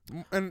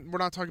 And we're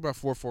not talking about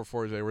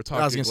 444J. We're was talking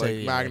gonna like say,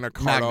 yeah, Magna like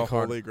Carta, Magna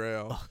Carta. Holy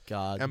Grail, Oh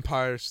God.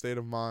 Empire State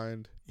of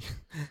Mind.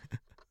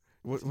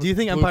 Do you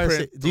think Empire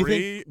Blueprint State? Do you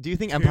 3?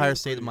 think 2, Empire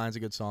State of 3? Mind's a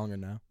good song or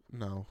no?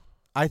 No.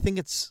 I think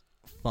it's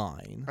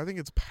fine. I think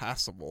it's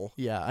passable.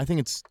 Yeah, I think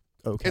it's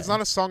okay. It's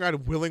not a song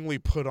I'd willingly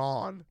put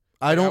on.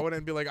 I I don't.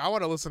 wouldn't be like, I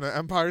want to listen to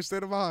Empire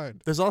State of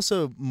Mind. There's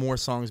also more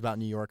songs about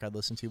New York I'd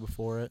listen to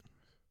before it.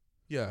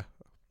 Yeah.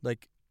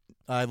 Like,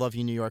 I Love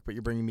You, New York, but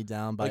You're Bringing Me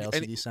Down by Like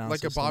LCD Sound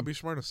like System. a Bobby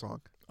Shmurda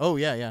song. Oh,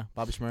 yeah.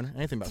 Bobby Shmurda.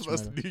 Anything about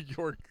That's Shmurda. New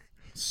York.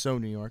 So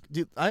New York.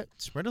 Dude,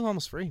 Shmurda's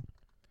almost free.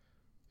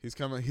 He's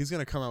gonna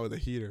come out with a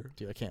heater.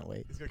 Dude, I can't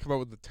wait. He's gonna come out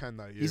with the 10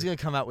 that year. He's going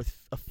to come out with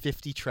a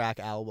 50-track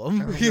album.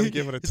 And I'm gonna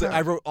give it a He's like, 10.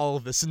 I wrote all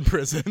of this in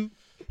prison.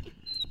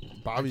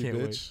 Bobby I can't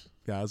bitch.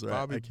 Yeah, that's right.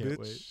 Bobby I can't bitch.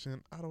 wait.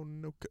 And I don't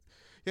know.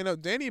 You know,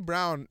 Danny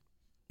Brown,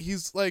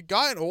 he's like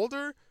gotten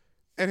older,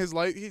 And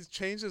he's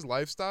changed his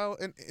lifestyle,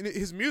 and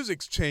his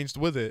music's changed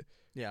with it.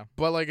 Yeah.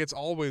 But like, it's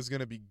always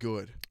gonna be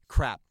good.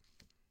 Crap.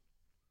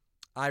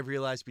 I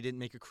realized we didn't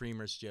make a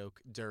Creamers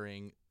joke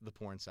during the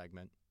porn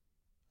segment.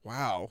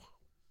 Wow,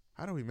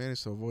 how do we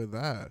manage to avoid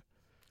that?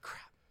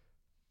 Crap.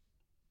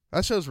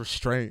 That shows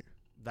restraint.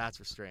 That's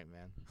restraint,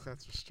 man.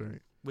 That's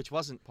restraint. Which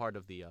wasn't part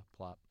of the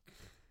plot.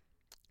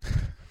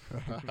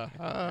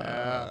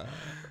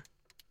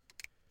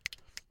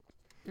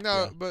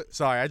 No, Yeah. but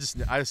Sorry, I just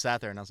sat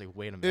there and I was like,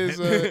 wait a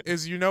minute.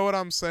 is you know what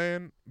I'm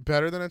saying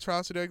better than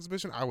Atrocity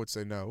Exhibition? I would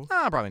say no.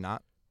 Probably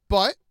not.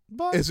 But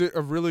But is it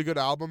a really good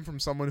album from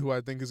someone who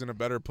I think is in a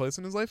better place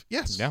in his life?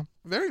 Yes. Yeah.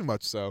 Very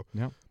much so.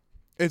 Yeah.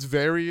 It's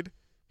varied.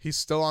 He's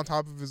still on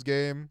top of his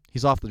game.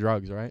 he's off the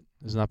drugs, right?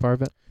 Isn't that part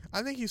of it?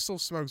 I think he still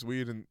smokes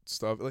weed and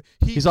stuff. Like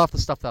He's off the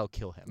stuff that'll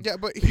kill him. Yeah,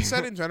 but he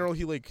said in general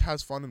he like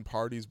has fun in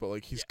parties, but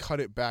like he's cut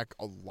it back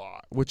a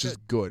lot, which is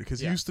good because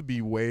he Yeah. used to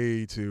be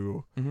way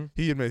too. Mm-hmm.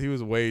 He admitted he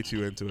was way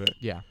too into it.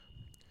 Yeah.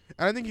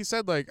 And I think he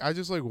said like I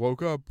just like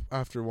woke up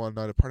after one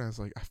night at party and I was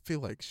like I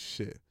feel like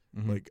shit.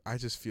 Mhm. Like I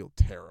just feel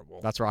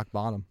terrible. That's rock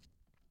bottom.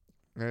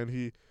 And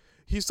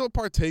he still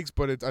partakes,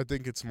 but I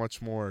think it's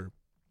much more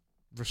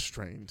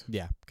restrained,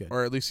 Yeah, good.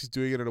 or at least he's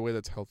doing it in a way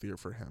that's healthier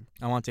for him.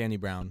 I want Danny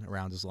Brown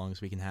around as long as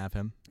we can have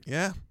him.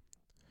 Yeah,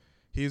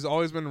 he's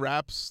always been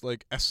rap's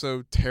like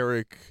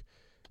esoteric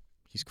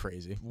He's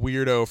crazy.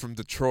 weirdo from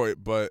Detroit,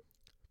 but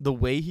The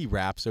way he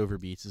raps over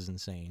beats is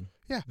insane.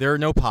 Yeah. There are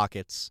no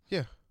pockets.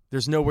 Yeah.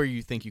 There's nowhere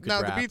you think you could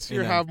now rap. the beats and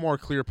here then- have more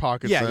clear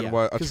pockets yeah, than yeah.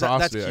 what 'Cause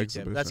Atrocity that's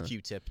Exhibition. Q-tip. That's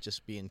Q-tip,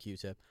 just being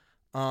Q-tip.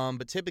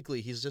 But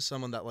typically he's just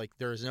someone that like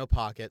there is no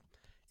pocket.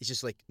 It's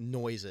just like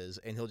noises,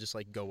 and he'll just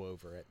like go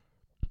over it,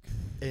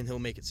 and he'll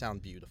make it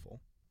sound beautiful,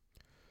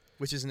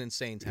 which is an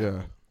insane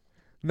talent. Yeah.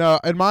 No,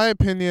 in my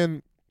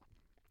opinion,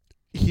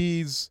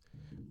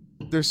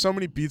 there's so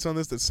many beats on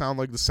this that sound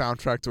like the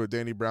soundtrack to a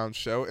Danny Brown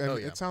show, and Oh,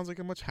 yeah. it sounds like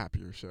a much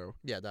happier show.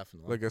 Yeah,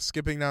 definitely. Like a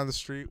skipping down the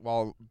street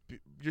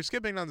you're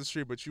skipping down the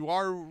street, but you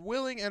are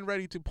willing and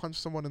ready to punch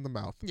someone in the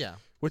mouth, yeah,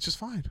 which is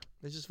fine.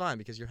 it's just fine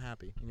because you're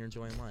happy and you're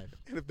enjoying life.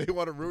 And if they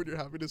want to ruin your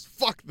happiness,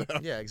 fuck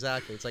them. Yeah,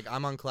 exactly. It's like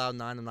I'm on cloud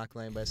 9. I'm not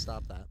gonna let anybody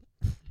stop that.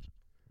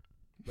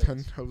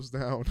 10 toes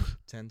down.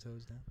 10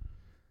 toes down.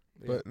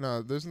 But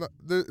no,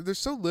 there's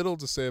so little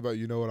to say about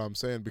You Know What I'm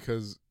Saying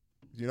because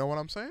you know what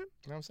I'm saying? You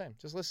know what I'm saying?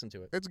 Just listen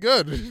to it. It's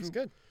good. It's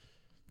good.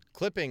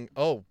 Clipping.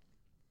 Oh.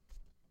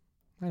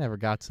 I never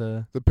got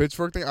to. The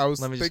Pitchfork thing, I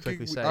was Let me just thinking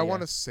quickly say, I yeah.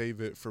 want to save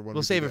it for when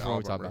We'll we save do it the for when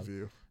we album talk about it.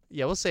 review.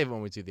 Yeah, we'll save it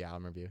when we do the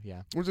album review.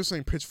 Yeah. We're just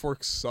saying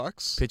Pitchfork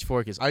sucks.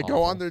 Pitchfork is I go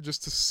awful. on there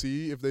just to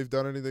see if they've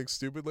done anything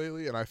stupid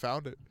lately, and I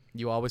found it.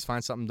 You always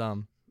find something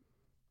dumb.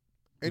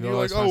 And You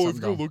you're like, always find oh, if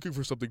something you're dumb. looking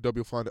for something dumb,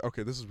 you'll find it.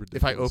 Okay, this is If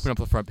ridiculous. I open up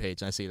the front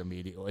page and I see it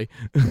immediately.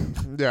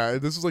 Yeah,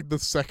 this is like the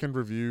second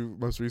review,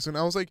 most recent.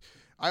 I was like,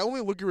 I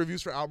only look at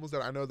reviews for albums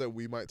that I know that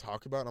we might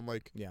talk about. And I'm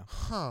like, Yeah.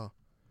 huh.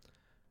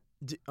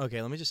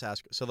 Okay, let me just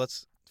ask. So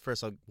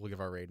we'll give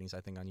our ratings, I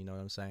think, on You Know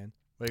What I'm Saying.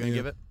 What are you going to Yeah.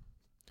 give it?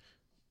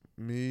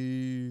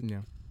 Me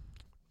Yeah.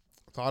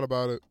 thought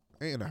about it.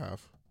 8.5.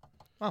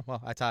 Oh,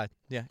 well, I tied.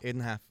 Yeah,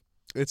 8.5.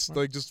 It's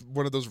like just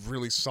one of those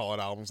really solid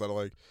albums that are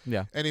like,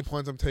 Yeah. any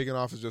points I'm taking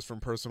off is just from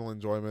personal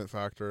enjoyment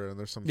factor. And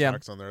there's some Yeah.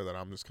 tracks on there that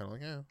I'm just kind of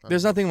like, yeah.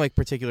 There's nothing like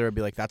particular to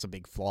be like, that's a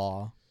big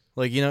flaw.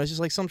 Like, you know, it's just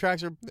like some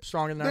tracks are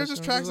stronger than others. There's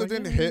just and tracks that it's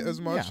like, didn't hit as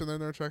much, Yeah. and then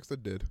there are tracks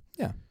that did.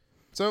 Yeah.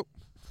 So,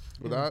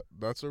 with Yeah.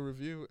 that's a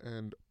review,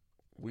 and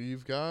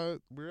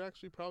we're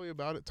actually probably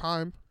about at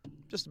time.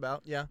 Just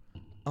about, yeah.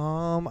 I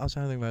was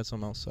trying to think about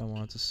something else I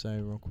wanted to say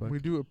real quick. We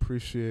do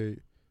appreciate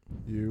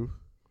you.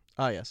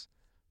 Oh, yes.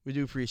 We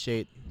do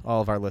appreciate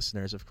all of our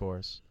listeners, of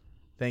course.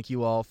 Thank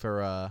you all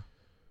for,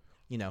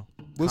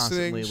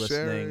 constantly listening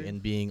sharing.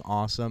 and being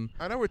awesome.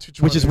 I know we're too.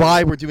 Which is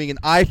why we're doing an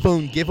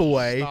iPhone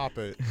giveaway. Stop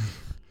it.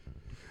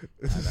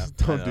 I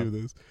Don't know. do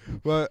this.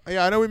 But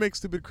yeah, I know we make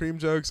stupid cream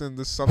jokes, and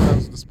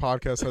sometimes this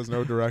podcast has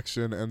no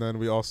direction, and then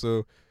we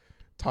also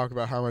talk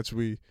about how much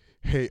we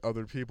hate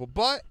other people.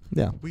 But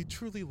Yeah. we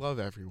truly love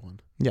everyone,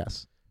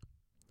 Yes.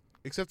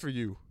 except for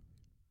you,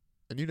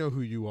 and you know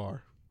who you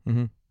are.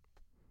 Mm-hmm.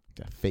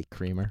 Got fake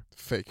creamer.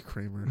 Fake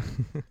creamer.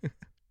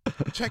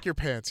 Check your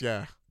pants,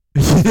 yeah.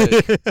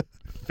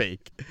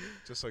 Fake.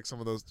 Just like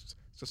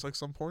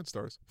some porn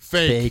stars.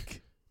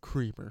 Fake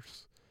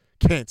creamers.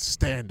 Can't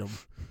stand them.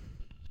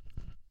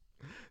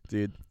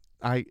 Dude,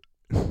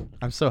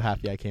 I'm so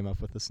happy I came up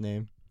with this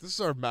name. This is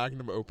our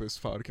magnum opus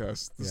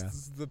podcast. This Yeah.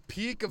 is the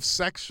peak of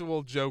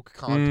sexual joke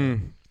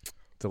content.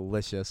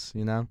 Delicious,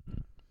 you know?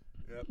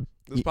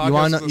 This You podcast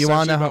wanna- is you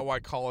wanna essentially know about how- why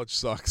college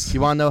sucks.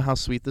 You want to know how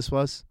sweet this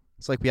was?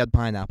 It's like we had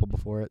pineapple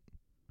before it.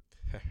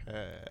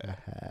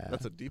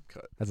 That's a deep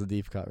cut. That's a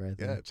deep cut right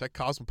Yeah, there. check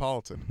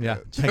Cosmopolitan. Yeah.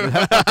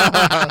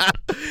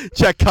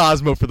 Check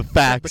Cosmo for the Check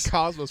facts. the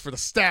Cosmos for the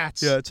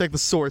stats. Yeah, check the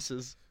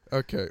sources.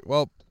 Okay,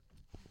 well,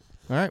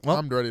 All right, well.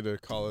 I'm ready to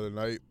call it a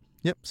night.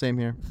 Yep, same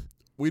here.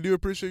 We do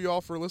appreciate you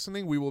all for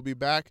listening. We will be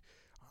back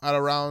at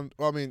around,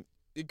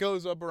 it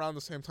goes up around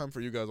the same time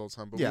for you guys all the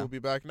time, but Yeah. we will be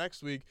back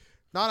next week.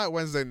 Not at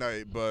Wednesday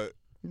night, but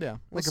Yeah,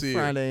 We'll like see a you.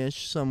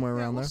 Friday-ish, somewhere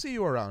Yeah, around we'll there. see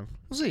you around.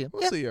 We'll see you.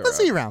 We'll Yeah, see you. We'll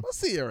see you around. We'll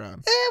see you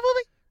around. Yeah, will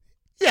we?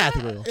 Yeah, I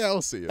think we will. Yeah,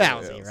 we'll see you. Yeah,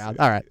 we'll see you around.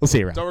 All right, we'll see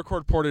you around. Don't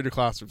record porn in your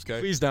classrooms, okay?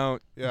 Please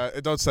don't. Yeah,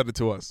 don't send it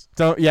to us.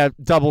 Don't. Yeah,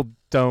 double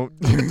don't.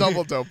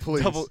 Double don't,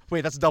 please.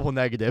 Wait, that's double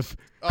negative.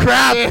 Oh,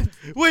 Crap.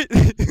 shit. Wait.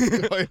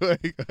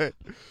 wait.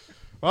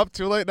 Well,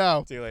 too late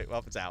now. Too late.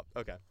 Well, it's out.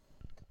 Okay.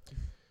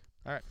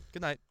 All right.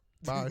 Good night.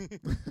 Bye.